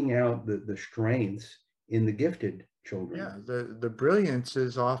bringing out the strengths in the gifted children. Yeah, the brilliance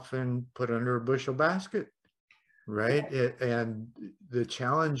is often put under a bushel basket, right? And the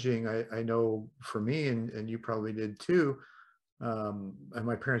challenging, I know for me, and you probably did too, and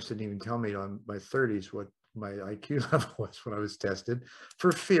my parents didn't even tell me on my 30s what my IQ level was when I was tested,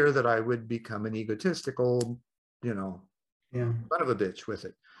 for fear that I would become an egotistical, son of a bitch with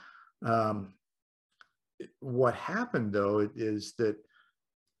it. What happened though is that,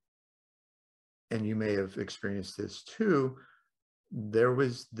 and you may have experienced this too, there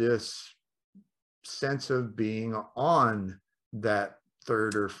was this sense of being on that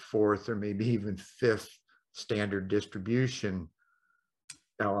third or fourth or maybe even fifth standard distribution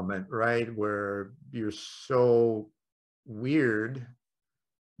element, right? Where you're so weird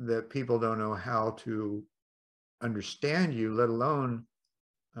that people don't know how to understand you, let alone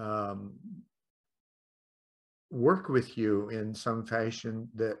work with you in some fashion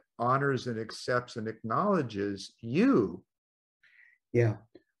that honors and accepts and acknowledges you. Yeah,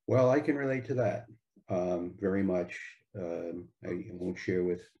 well, I can relate to that very much. I won't share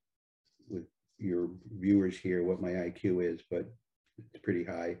with your viewers here what my IQ is, but it's pretty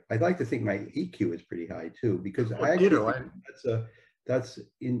high. I'd like to think my EQ is pretty high too, because I actually think that's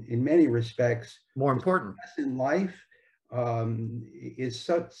in many respects more important in life. Is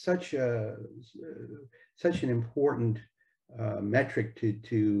such an important metric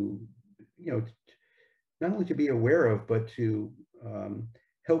to not only to be aware of, but to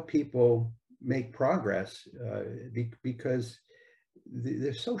help people make progress, because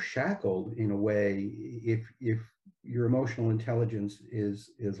they're so shackled in a way if your emotional intelligence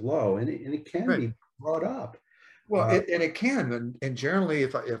is low, and it can Right. be brought up. Well, and it can, and generally,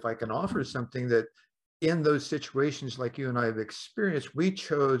 if I can offer something that in those situations like you and I have experienced, we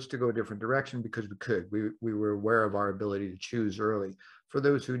chose to go a different direction because we could. We were aware of our ability to choose early. For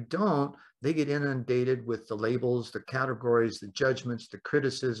those who don't, they get inundated with the labels, the categories, the judgments, the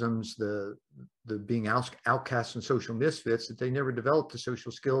criticisms, the being outcasts and social misfits, that they never develop the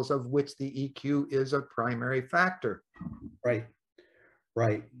social skills of which the EQ is a primary factor. Right,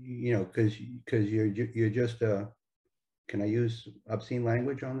 right. You know, because you're just a. Can I use obscene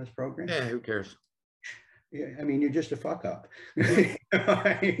language on this program? Yeah, who cares? Yeah, I mean, you're just a fuck up. Yeah.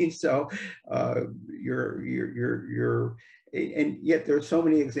 I mean, so you're, and yet there are so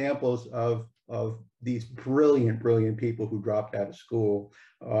many examples of these brilliant people who dropped out of school.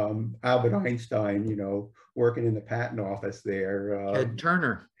 Albert Einstein, you know, working in the patent office there. Ted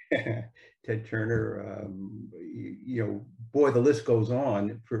Turner. Ted Turner, you know, boy, the list goes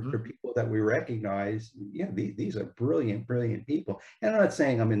on for people that we recognize. Yeah, these are brilliant people. And I'm not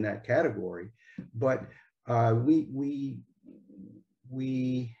saying I'm in that category, but we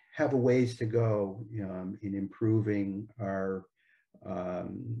have a ways to go in improving our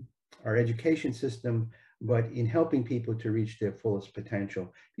education system, but in helping people to reach their fullest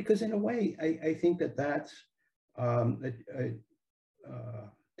potential. Because in a way, I think that that's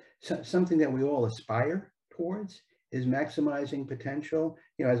something that we all aspire towards, is maximizing potential.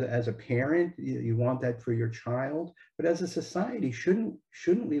 You know, as a parent, you want that for your child, but as a society, shouldn't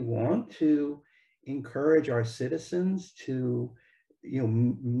we want to encourage our citizens to, you know,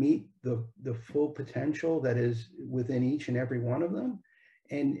 meet the full potential that is within each and every one of them,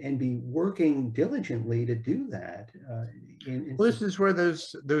 and be working diligently to do that? Well, this is where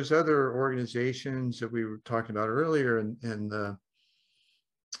those other organizations that we were talking about earlier, and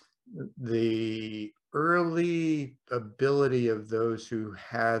the early ability of those who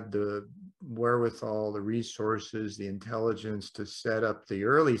had the wherewithal, the resources, the intelligence to set up the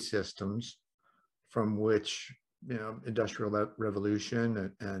early systems from which, you know, Industrial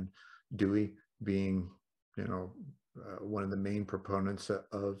Revolution and Dewey being, you know, one of the main proponents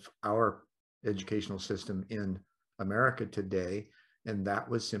of our educational system in America today. And that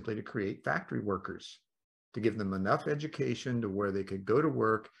was simply to create factory workers, to give them enough education to where they could go to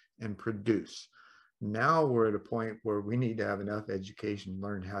work and produce. Now we're at a point where we need to have enough education to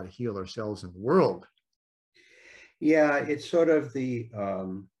learn how to heal ourselves in the world. Yeah, it's sort of the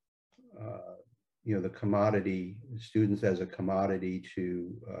you know, the commodity, students as a commodity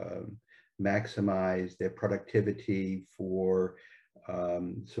to maximize their productivity for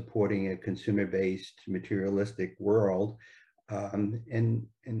supporting a consumer-based materialistic world. And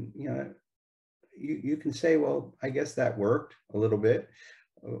you know, you can say, well, I guess that worked a little bit,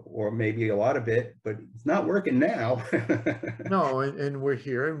 or maybe a lot of it, but it's not working now. No, and we're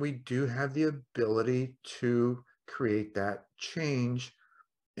here, and we do have the ability to create that change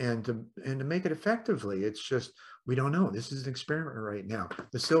and to make it effectively. It's just, we don't know. This is an experiment right now.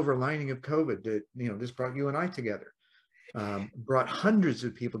 The silver lining of COVID, that, you know, this brought you and I together, brought hundreds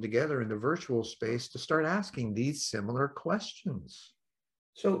of people together in the virtual space to start asking these similar questions.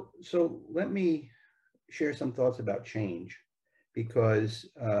 So let me share some thoughts about change, because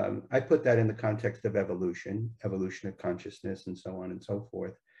I put that in the context of evolution of consciousness, and so on and so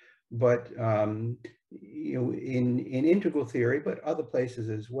forth. But you know, in integral theory, but other places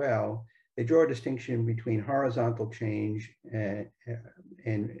as well, they draw a distinction between horizontal change and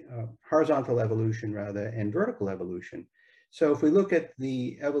horizontal evolution rather, and vertical evolution. So if we look at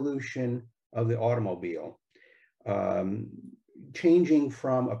the evolution of the automobile, changing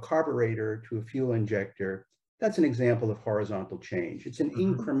from a carburetor to a fuel injector, that's an example of horizontal change. It's an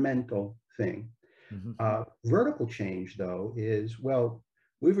incremental thing. Vertical change, though, is, well,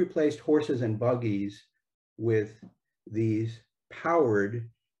 we've replaced horses and buggies with these powered,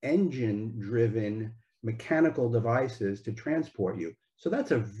 engine-driven mechanical devices to transport you. So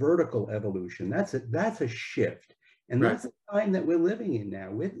that's a vertical evolution. That's a shift. And that's the time that we're living in now.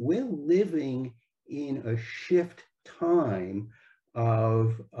 We're living in a shift time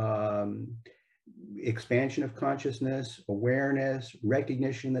of expansion of consciousness, awareness,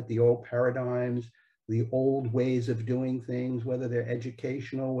 recognition that the old paradigms, the old ways of doing things, whether they're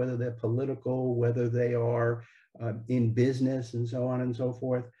educational, whether they're political, whether they are in business, and so on and so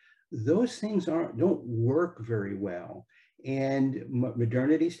forth, those things don't work very well. And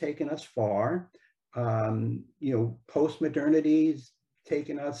modernity's taken us far. You know, post-modernity's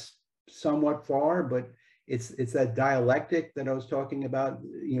taken us somewhat far, but it's that dialectic that I was talking about,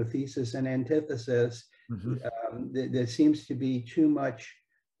 you know, thesis and antithesis. Mhm. There seems to be too much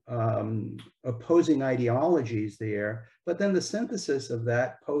opposing ideologies there, but then the synthesis of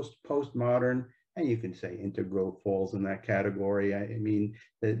that postmodern, and you can say integral falls in that category. I mean,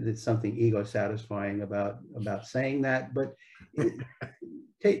 there's something ego satisfying about saying that, but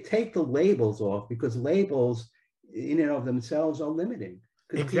take the labels off, because labels in and of themselves are limiting.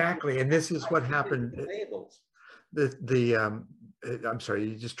 Exactly, and this is what happened. Labels. I'm sorry,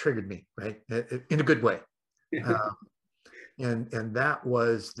 you just triggered me, right? In a good way. And that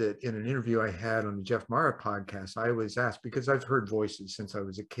was that in an interview I had on the Jeff Mara podcast, I was asked, because I've heard voices since I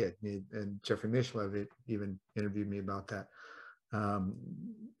was a kid, and Jeffrey Mishlev even interviewed me about that,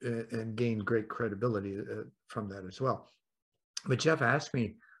 and gained great credibility from that as well. But Jeff asked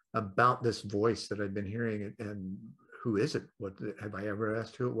me about this voice that I'd been hearing, and who is it? What have I ever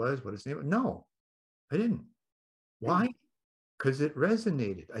asked who it was? What his name? No, I didn't. Why? Because it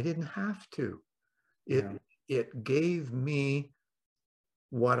resonated. I didn't have to. It gave me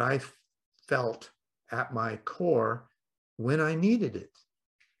what I felt at my core when I needed it.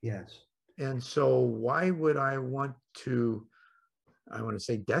 Yes. And so why would I want to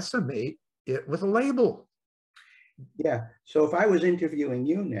say decimate it with a label? Yeah. So if I was interviewing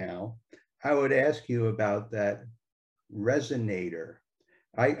you now, I would ask you about that resonator.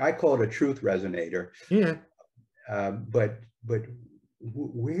 I call it a truth resonator. Yeah. But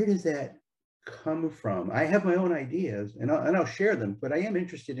where does that come from? I have my own ideas, and I'll share them, but I am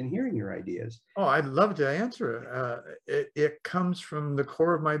interested in hearing your ideas. Oh, I'd love to answer it. It comes from the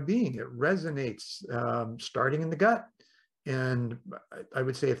core of my being. It resonates, starting in the gut. And I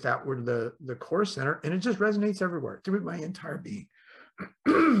would say if that were the core center, and it just resonates everywhere through my entire being.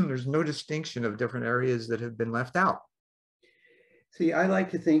 There's no distinction of different areas that have been left out. See, I like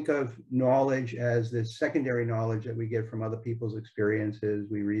to think of knowledge as this secondary knowledge that we get from other people's experiences.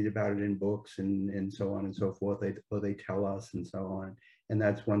 We read about it in books and so on and so forth. They tell us and so on. And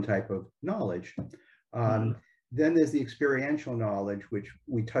that's one type of knowledge. Then there's the experiential knowledge, which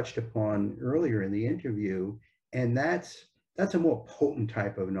we touched upon earlier in the interview. And that's a more potent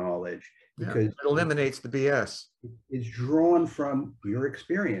type of knowledge, because it eliminates the BS. It's drawn from your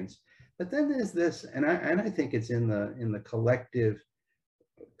experience. But then there's this, and I think it's in the collective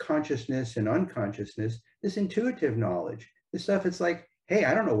consciousness and unconsciousness, this intuitive knowledge. This stuff, it's like, hey,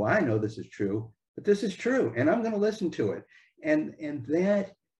 I don't know why I know this is true, but this is true, and I'm going to listen to it. And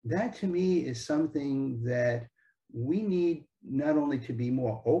that to me is something that we need not only to be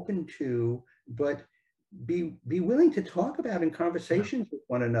more open to, but be willing to talk about in conversations with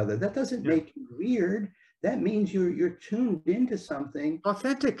one another. That doesn't make you weird. That means you're tuned into something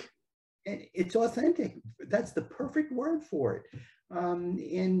authentic. It's authentic. That's the perfect word for it.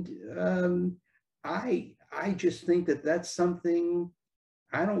 I just think that that's something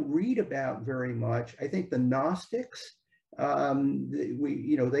I don't read about very much. I think the Gnostics,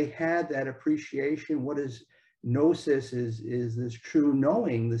 they had that appreciation. What is gnosis is this true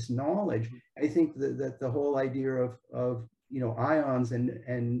knowing, this knowledge. I think that the whole idea of ions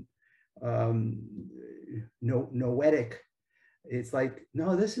and noetic, it's like,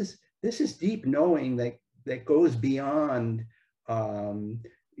 no, this is deep knowing that goes beyond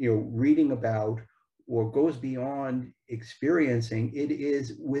reading about, or goes beyond experiencing. It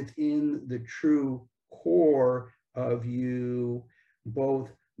is within the true core of you,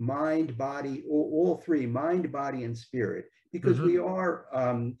 both mind, body, all three, mind, body, and spirit, because we are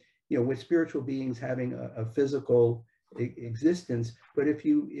we're spiritual beings having a physical existence. But if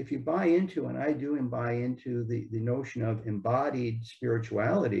you buy into, and I do buy into the notion of embodied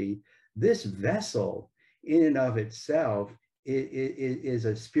spirituality, this vessel in and of itself is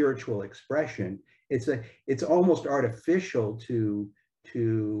a spiritual expression. It's almost artificial to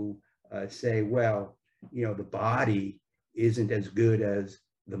say, well, the body isn't as good as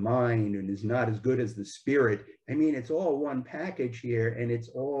the mind and is not as good as the spirit. I mean, it's all one package here, and it's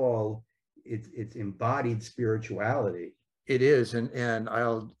embodied spirituality. It is, and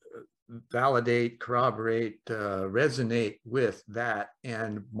I'll validate, corroborate, resonate with that.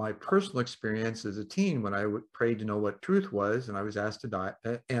 And my personal experience as a teen, when I prayed to know what truth was, and I was asked to die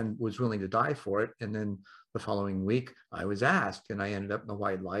and was willing to die for it. And then the following week I was asked, and I ended up in the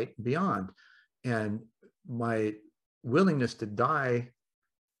white light and beyond. And my willingness to die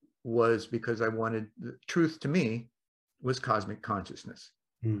was because I wanted the truth. To me was cosmic consciousness.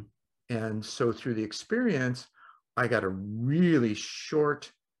 And so through the experience, I got a really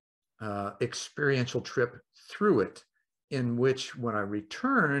short experiential trip through it, in which when I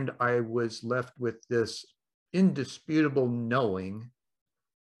returned, I was left with this indisputable knowing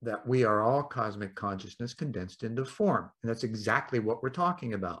that we are all cosmic consciousness condensed into form. And that's exactly what we're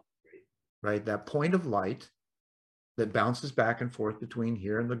talking about. right? That point of light that bounces back and forth between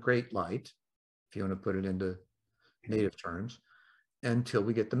here and the great light, if you want to put it into native terms, until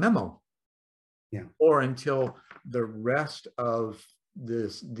we get the memo. Yeah. Or until the rest of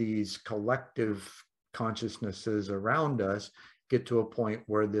these collective consciousnesses around us get to a point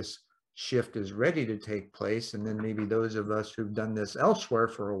where this shift is ready to take place. And then maybe those of us who've done this elsewhere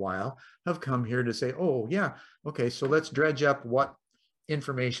for a while have come here to say, oh yeah, okay, so let's dredge up what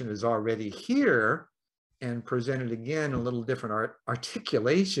information is already here and present it again in a little different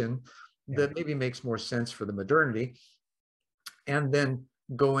articulation that maybe makes more sense for the modernity. And then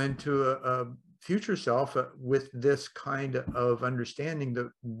go into a future self with this kind of understanding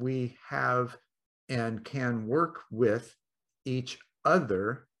that we have and can work with each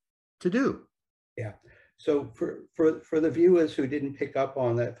other to do. Yeah. So for the viewers who didn't pick up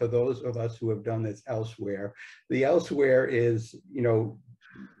on that, for those of us who have done this elsewhere, the elsewhere is, you know,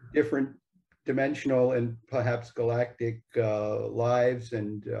 different dimensional and perhaps galactic lives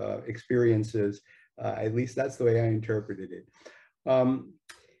and experiences. At least that's the way I interpreted it.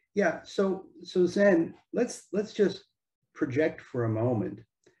 Yeah. So Zen, let's just project for a moment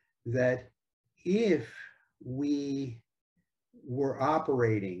that if we were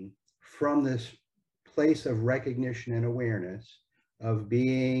operating from this place of recognition and awareness of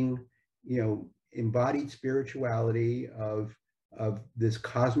being, you know, embodied spirituality of this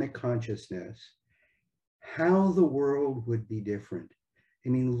cosmic consciousness, how the world would be different. I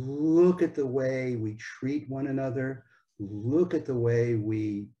mean, look at the way we treat one another. Look at the way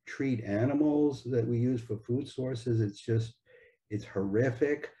we treat animals that we use for food sources. It's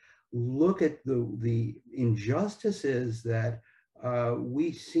horrific. Look at the injustices that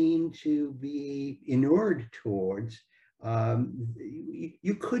we seem to be inured towards.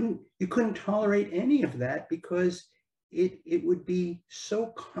 You couldn't tolerate any of that because it would be so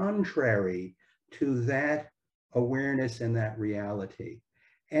contrary to that awareness and that reality.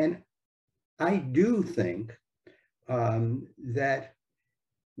 And I do think that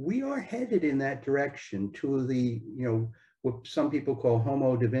we are headed in that direction to the, you know, what some people call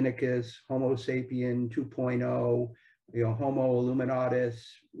Homo divinicus, Homo sapien 2.0, you know, Homo illuminatus,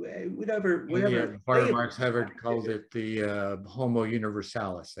 whatever. Yeah, Marx Hubbard called it the Homo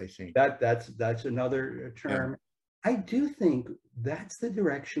universalis, I think. That's another term. Yeah. I do think that's the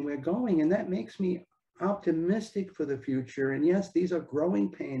direction we're going, and that makes me optimistic for the future. And yes, these are growing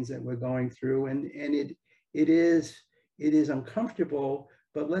pains that we're going through, and it is uncomfortable,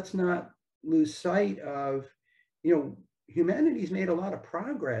 but let's not lose sight of, you know, humanity's made a lot of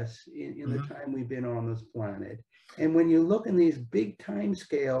progress in the time we've been on this planet. And when you look in these big time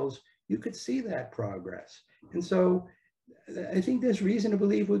scales, you could see that progress. And so I think there's reason to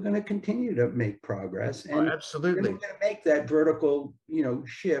believe we're going to continue to make progress. And absolutely, we're going to make that vertical, you know,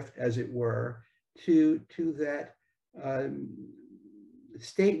 shift, as it were, to that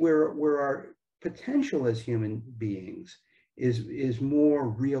state where our potential as human beings is more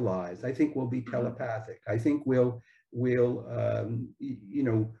realized. I think we'll be telepathic. I think we'll you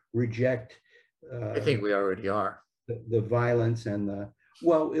know, reject. I think we already are. The violence and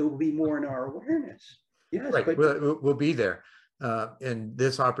well, it will be more in our awareness. Yes, right. But we'll be there. And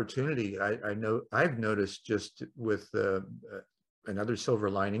this opportunity, I know I've noticed just with another silver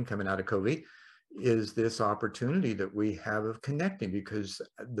lining coming out of COVID, is this opportunity that we have of connecting, because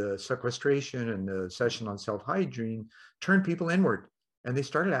the sequestration and the session on self-hygiene turned people inward and they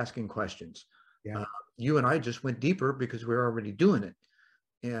started asking questions. Yeah. You and I just went deeper because we're already doing it.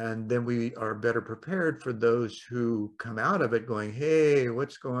 And then we are better prepared for those who come out of it going, hey,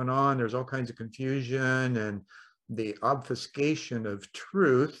 what's going on? There's all kinds of confusion, and the obfuscation of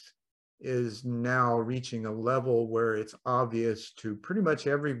truth is now reaching a level where it's obvious to pretty much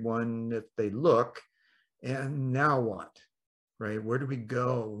everyone if they look. And now what, right? Where do we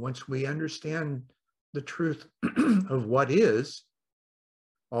go once we understand the truth of what is?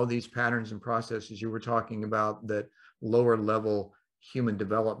 All these patterns and processes you were talking about that lower level human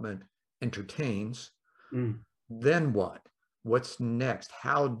development entertains, then what? What's next?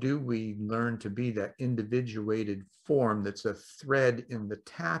 How do we learn to be that individuated form that's a thread in the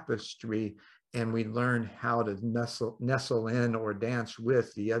tapestry, and we learn how to nestle in or dance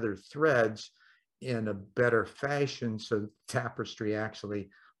with the other threads in a better fashion so the tapestry actually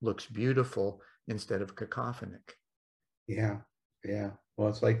looks beautiful instead of cacophonic? Yeah. Well,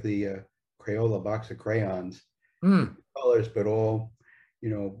 it's like the Crayola box of crayons. Colors, but all, you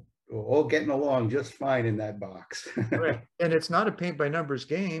know, all getting along just fine in that box. Right. And it's not a paint by numbers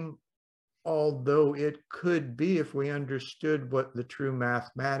game, although it could be if we understood what the true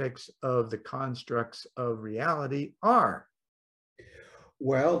mathematics of the constructs of reality are.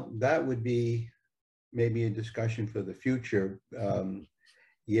 Well, that would be maybe a discussion for the future.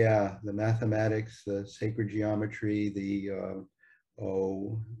 Yeah, the mathematics, the sacred geometry, the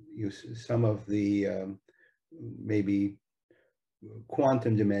some of the maybe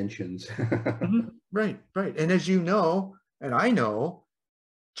quantum dimensions. Mhm. Right, right. And as you know, and I know,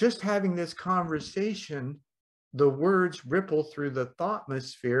 just having this conversation, the words ripple through the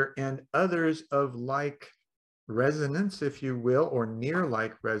thoughtmosphere, and others of like resonance, if you will, or near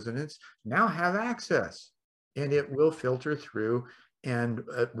like resonance now have access, and it will filter through, and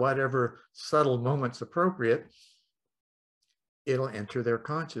at whatever subtle moments appropriate, it'll enter their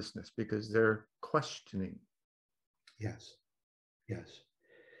consciousness because they're questioning. Yes, yes.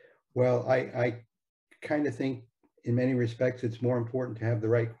 Well, I kind of think in many respects it's more important to have the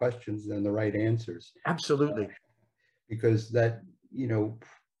right questions than the right answers, Absolutely. because that, you know,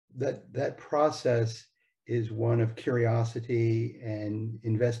 that process is one of curiosity and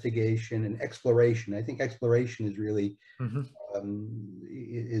investigation and exploration. I think exploration is really Mm-hmm.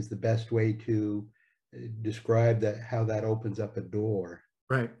 is the best way to describe that, how that opens up a door.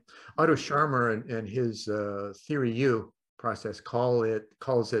 Right. Otto Scharmer and his theory U process calls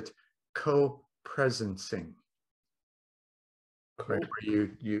it co-presencing. Right, where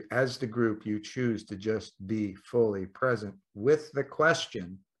you as the group you choose to just be fully present with the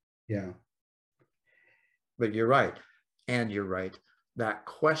question. Yeah. But you're right, and you're right. That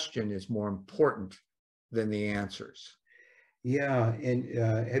question is more important than the answers. Yeah, and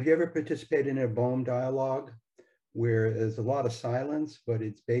have you ever participated in a Bohm dialogue where there's a lot of silence, but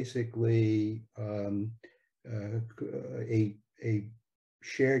it's basically a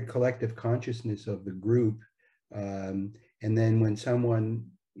shared collective consciousness of the group, and then when someone,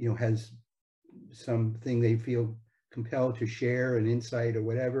 you know, has something they feel compelled to share, an insight or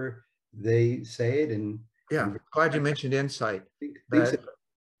whatever, they say it. Yeah, And glad you mentioned insight. thinks That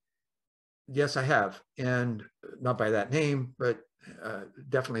yes, I have, and not by that name, but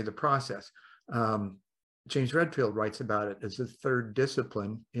definitely the process. James Redfield writes about it as the third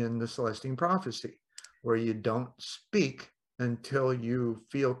discipline in the Celestine Prophecy, where you don't speak until you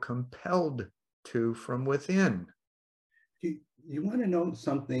feel compelled to from within. you want to know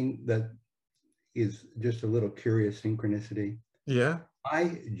something that is just a little curious synchronicity? Yeah.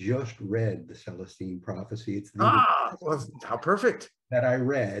 I just read the Celestine Prophecy. It's the Well, how perfect. that I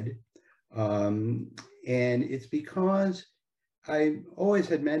read. And it's because I always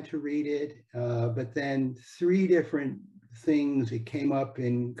had meant to read it, but then three different things, it came up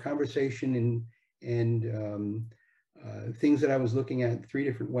in conversation and things that I was looking at three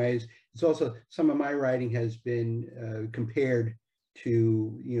different ways. It's also, some of my writing has been compared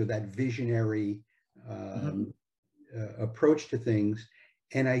to, you know, that visionary approach to things.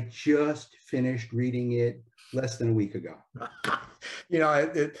 And I just finished reading it less than a week ago. You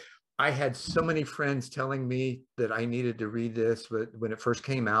know, I had so many friends telling me that I needed to read this when it first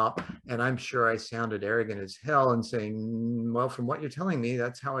came out, and I'm sure I sounded arrogant as hell and saying, well, from what you're telling me,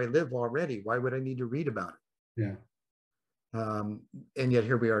 that's how I live already. Why would I need to read about it? Yeah. And yet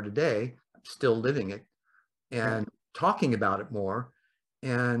here we are today, still living it and talking about it more,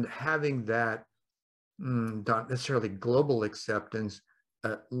 and having that not necessarily global acceptance,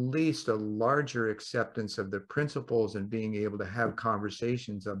 at least a larger acceptance of the principles, and being able to have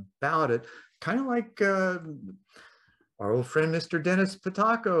conversations about it, kind of like our old friend Mr. Dennis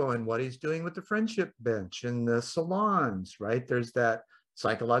Patako and what he's doing with the friendship bench and the salons, right? There's that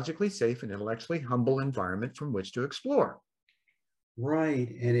psychologically safe and intellectually humble environment from which to explore. Right,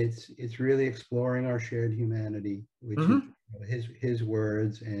 and it's really exploring our shared humanity, which is his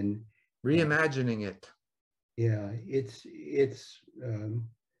words, and reimagining it. Yeah, it's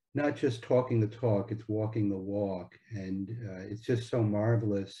not just talking the talk; it's walking the walk, and it's just so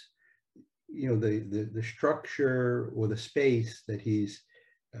marvelous. You know, the structure or the space that he's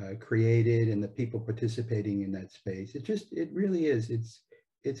created, and the people participating in that space. It really is.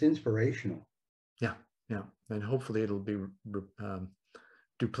 It's inspirational. Yeah, yeah, and hopefully it'll be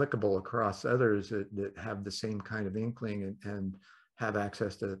duplicable across others that have the same kind of inkling and have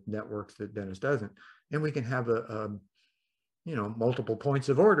access to networks that Dennis doesn't, and we can have you know, multiple points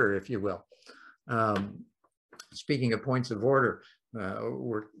of order, if you will. Speaking of points of order,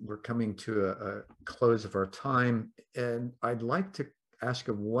 we're coming to a close of our time, and I'd like to ask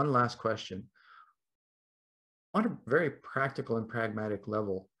you one last question. On a very practical and pragmatic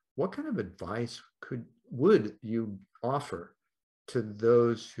level, what kind of advice would you offer to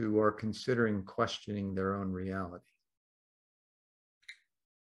those who are considering questioning their own reality?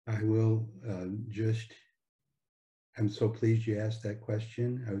 I will I'm so pleased you asked that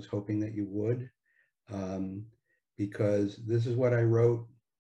question. I was hoping that you would, because this is what I wrote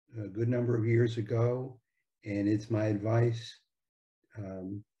a good number of years ago, and it's my advice.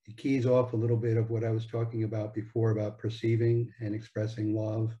 It keys off a little bit of what I was talking about before about perceiving and expressing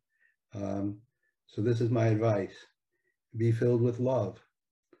love. So this is my advice. Be filled with love.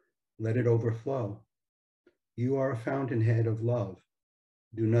 Let it overflow. You are a fountainhead of love.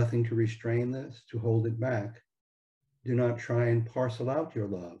 Do nothing to restrain this, to hold it back. Do not try and parcel out your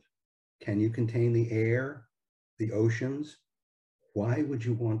love. Can you contain the air, the oceans? Why would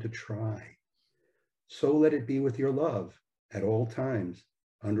you want to try? So let it be with your love at all times,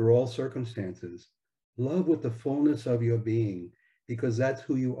 under all circumstances. Love with the fullness of your being, because that's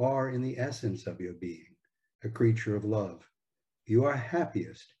who you are in the essence of your being, a creature of love. You are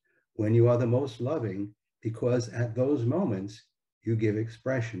happiest when you are the most loving, because at those moments, you give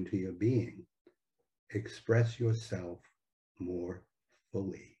expression to your being. Express yourself more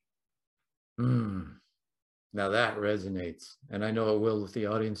fully. Now that resonates, and I know it will with the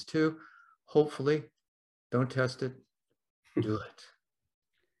audience too. Hopefully, don't test it, do it.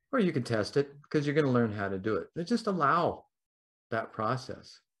 Or you can test it because you're going to learn how to do it. But just allow that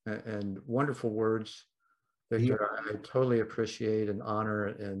process. And wonderful words, Victor. I totally appreciate and honor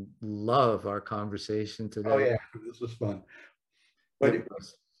and love our conversation today. Oh yeah, this was fun. But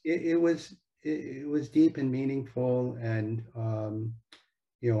it was deep and meaningful, and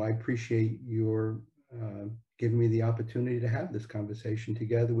you know, I appreciate your giving me the opportunity to have this conversation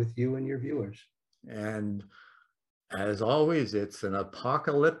together with you and your viewers. And as always, it's an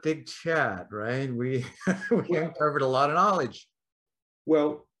apocalyptic chat, right? We uncovered a lot of knowledge.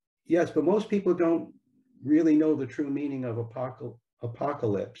 Well, yes, but most people don't really know the true meaning of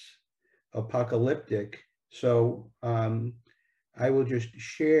apocalypse, apocalyptic. So I will just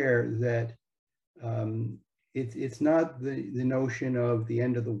share that it's not the notion of the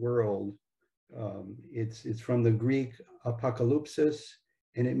end of the world. It's from the Greek apokalypsis,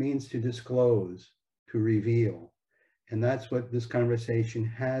 and it means to disclose, to reveal. And that's what this conversation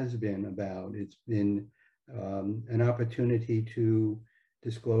has been about. It's been an opportunity to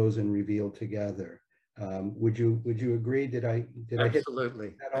disclose and reveal together. Would you agree? Did I Absolutely.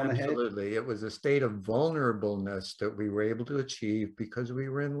 hit that on the head? Absolutely. It was a state of vulnerableness that we were able to achieve because we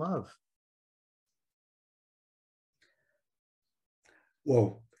were in love.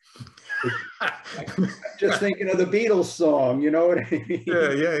 Whoa. Just thinking of the Beatles song, you know what I mean?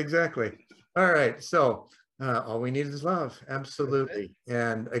 Yeah, exactly. All right. So all we need is love. Absolutely.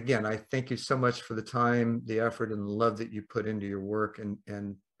 And again, I thank you so much for the time, the effort, and the love that you put into your work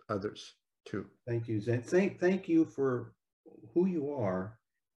and others too. Thank you, Zen. Thank you for who you are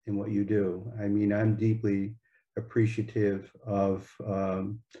and what you do. I mean, I'm deeply appreciative of,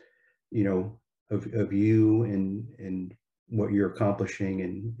 you know, of you and what you're accomplishing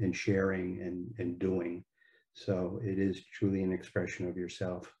and sharing and doing. So it is truly an expression of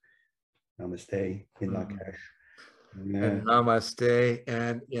yourself. Namaste, in Lak'ech. And namaste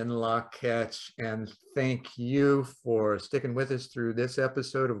and in Lak'ech. And thank you for sticking with us through this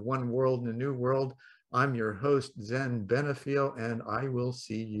episode of One World in a New World. I'm your host, Zen Benefiel, and I will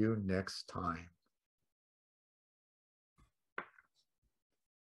see you next time.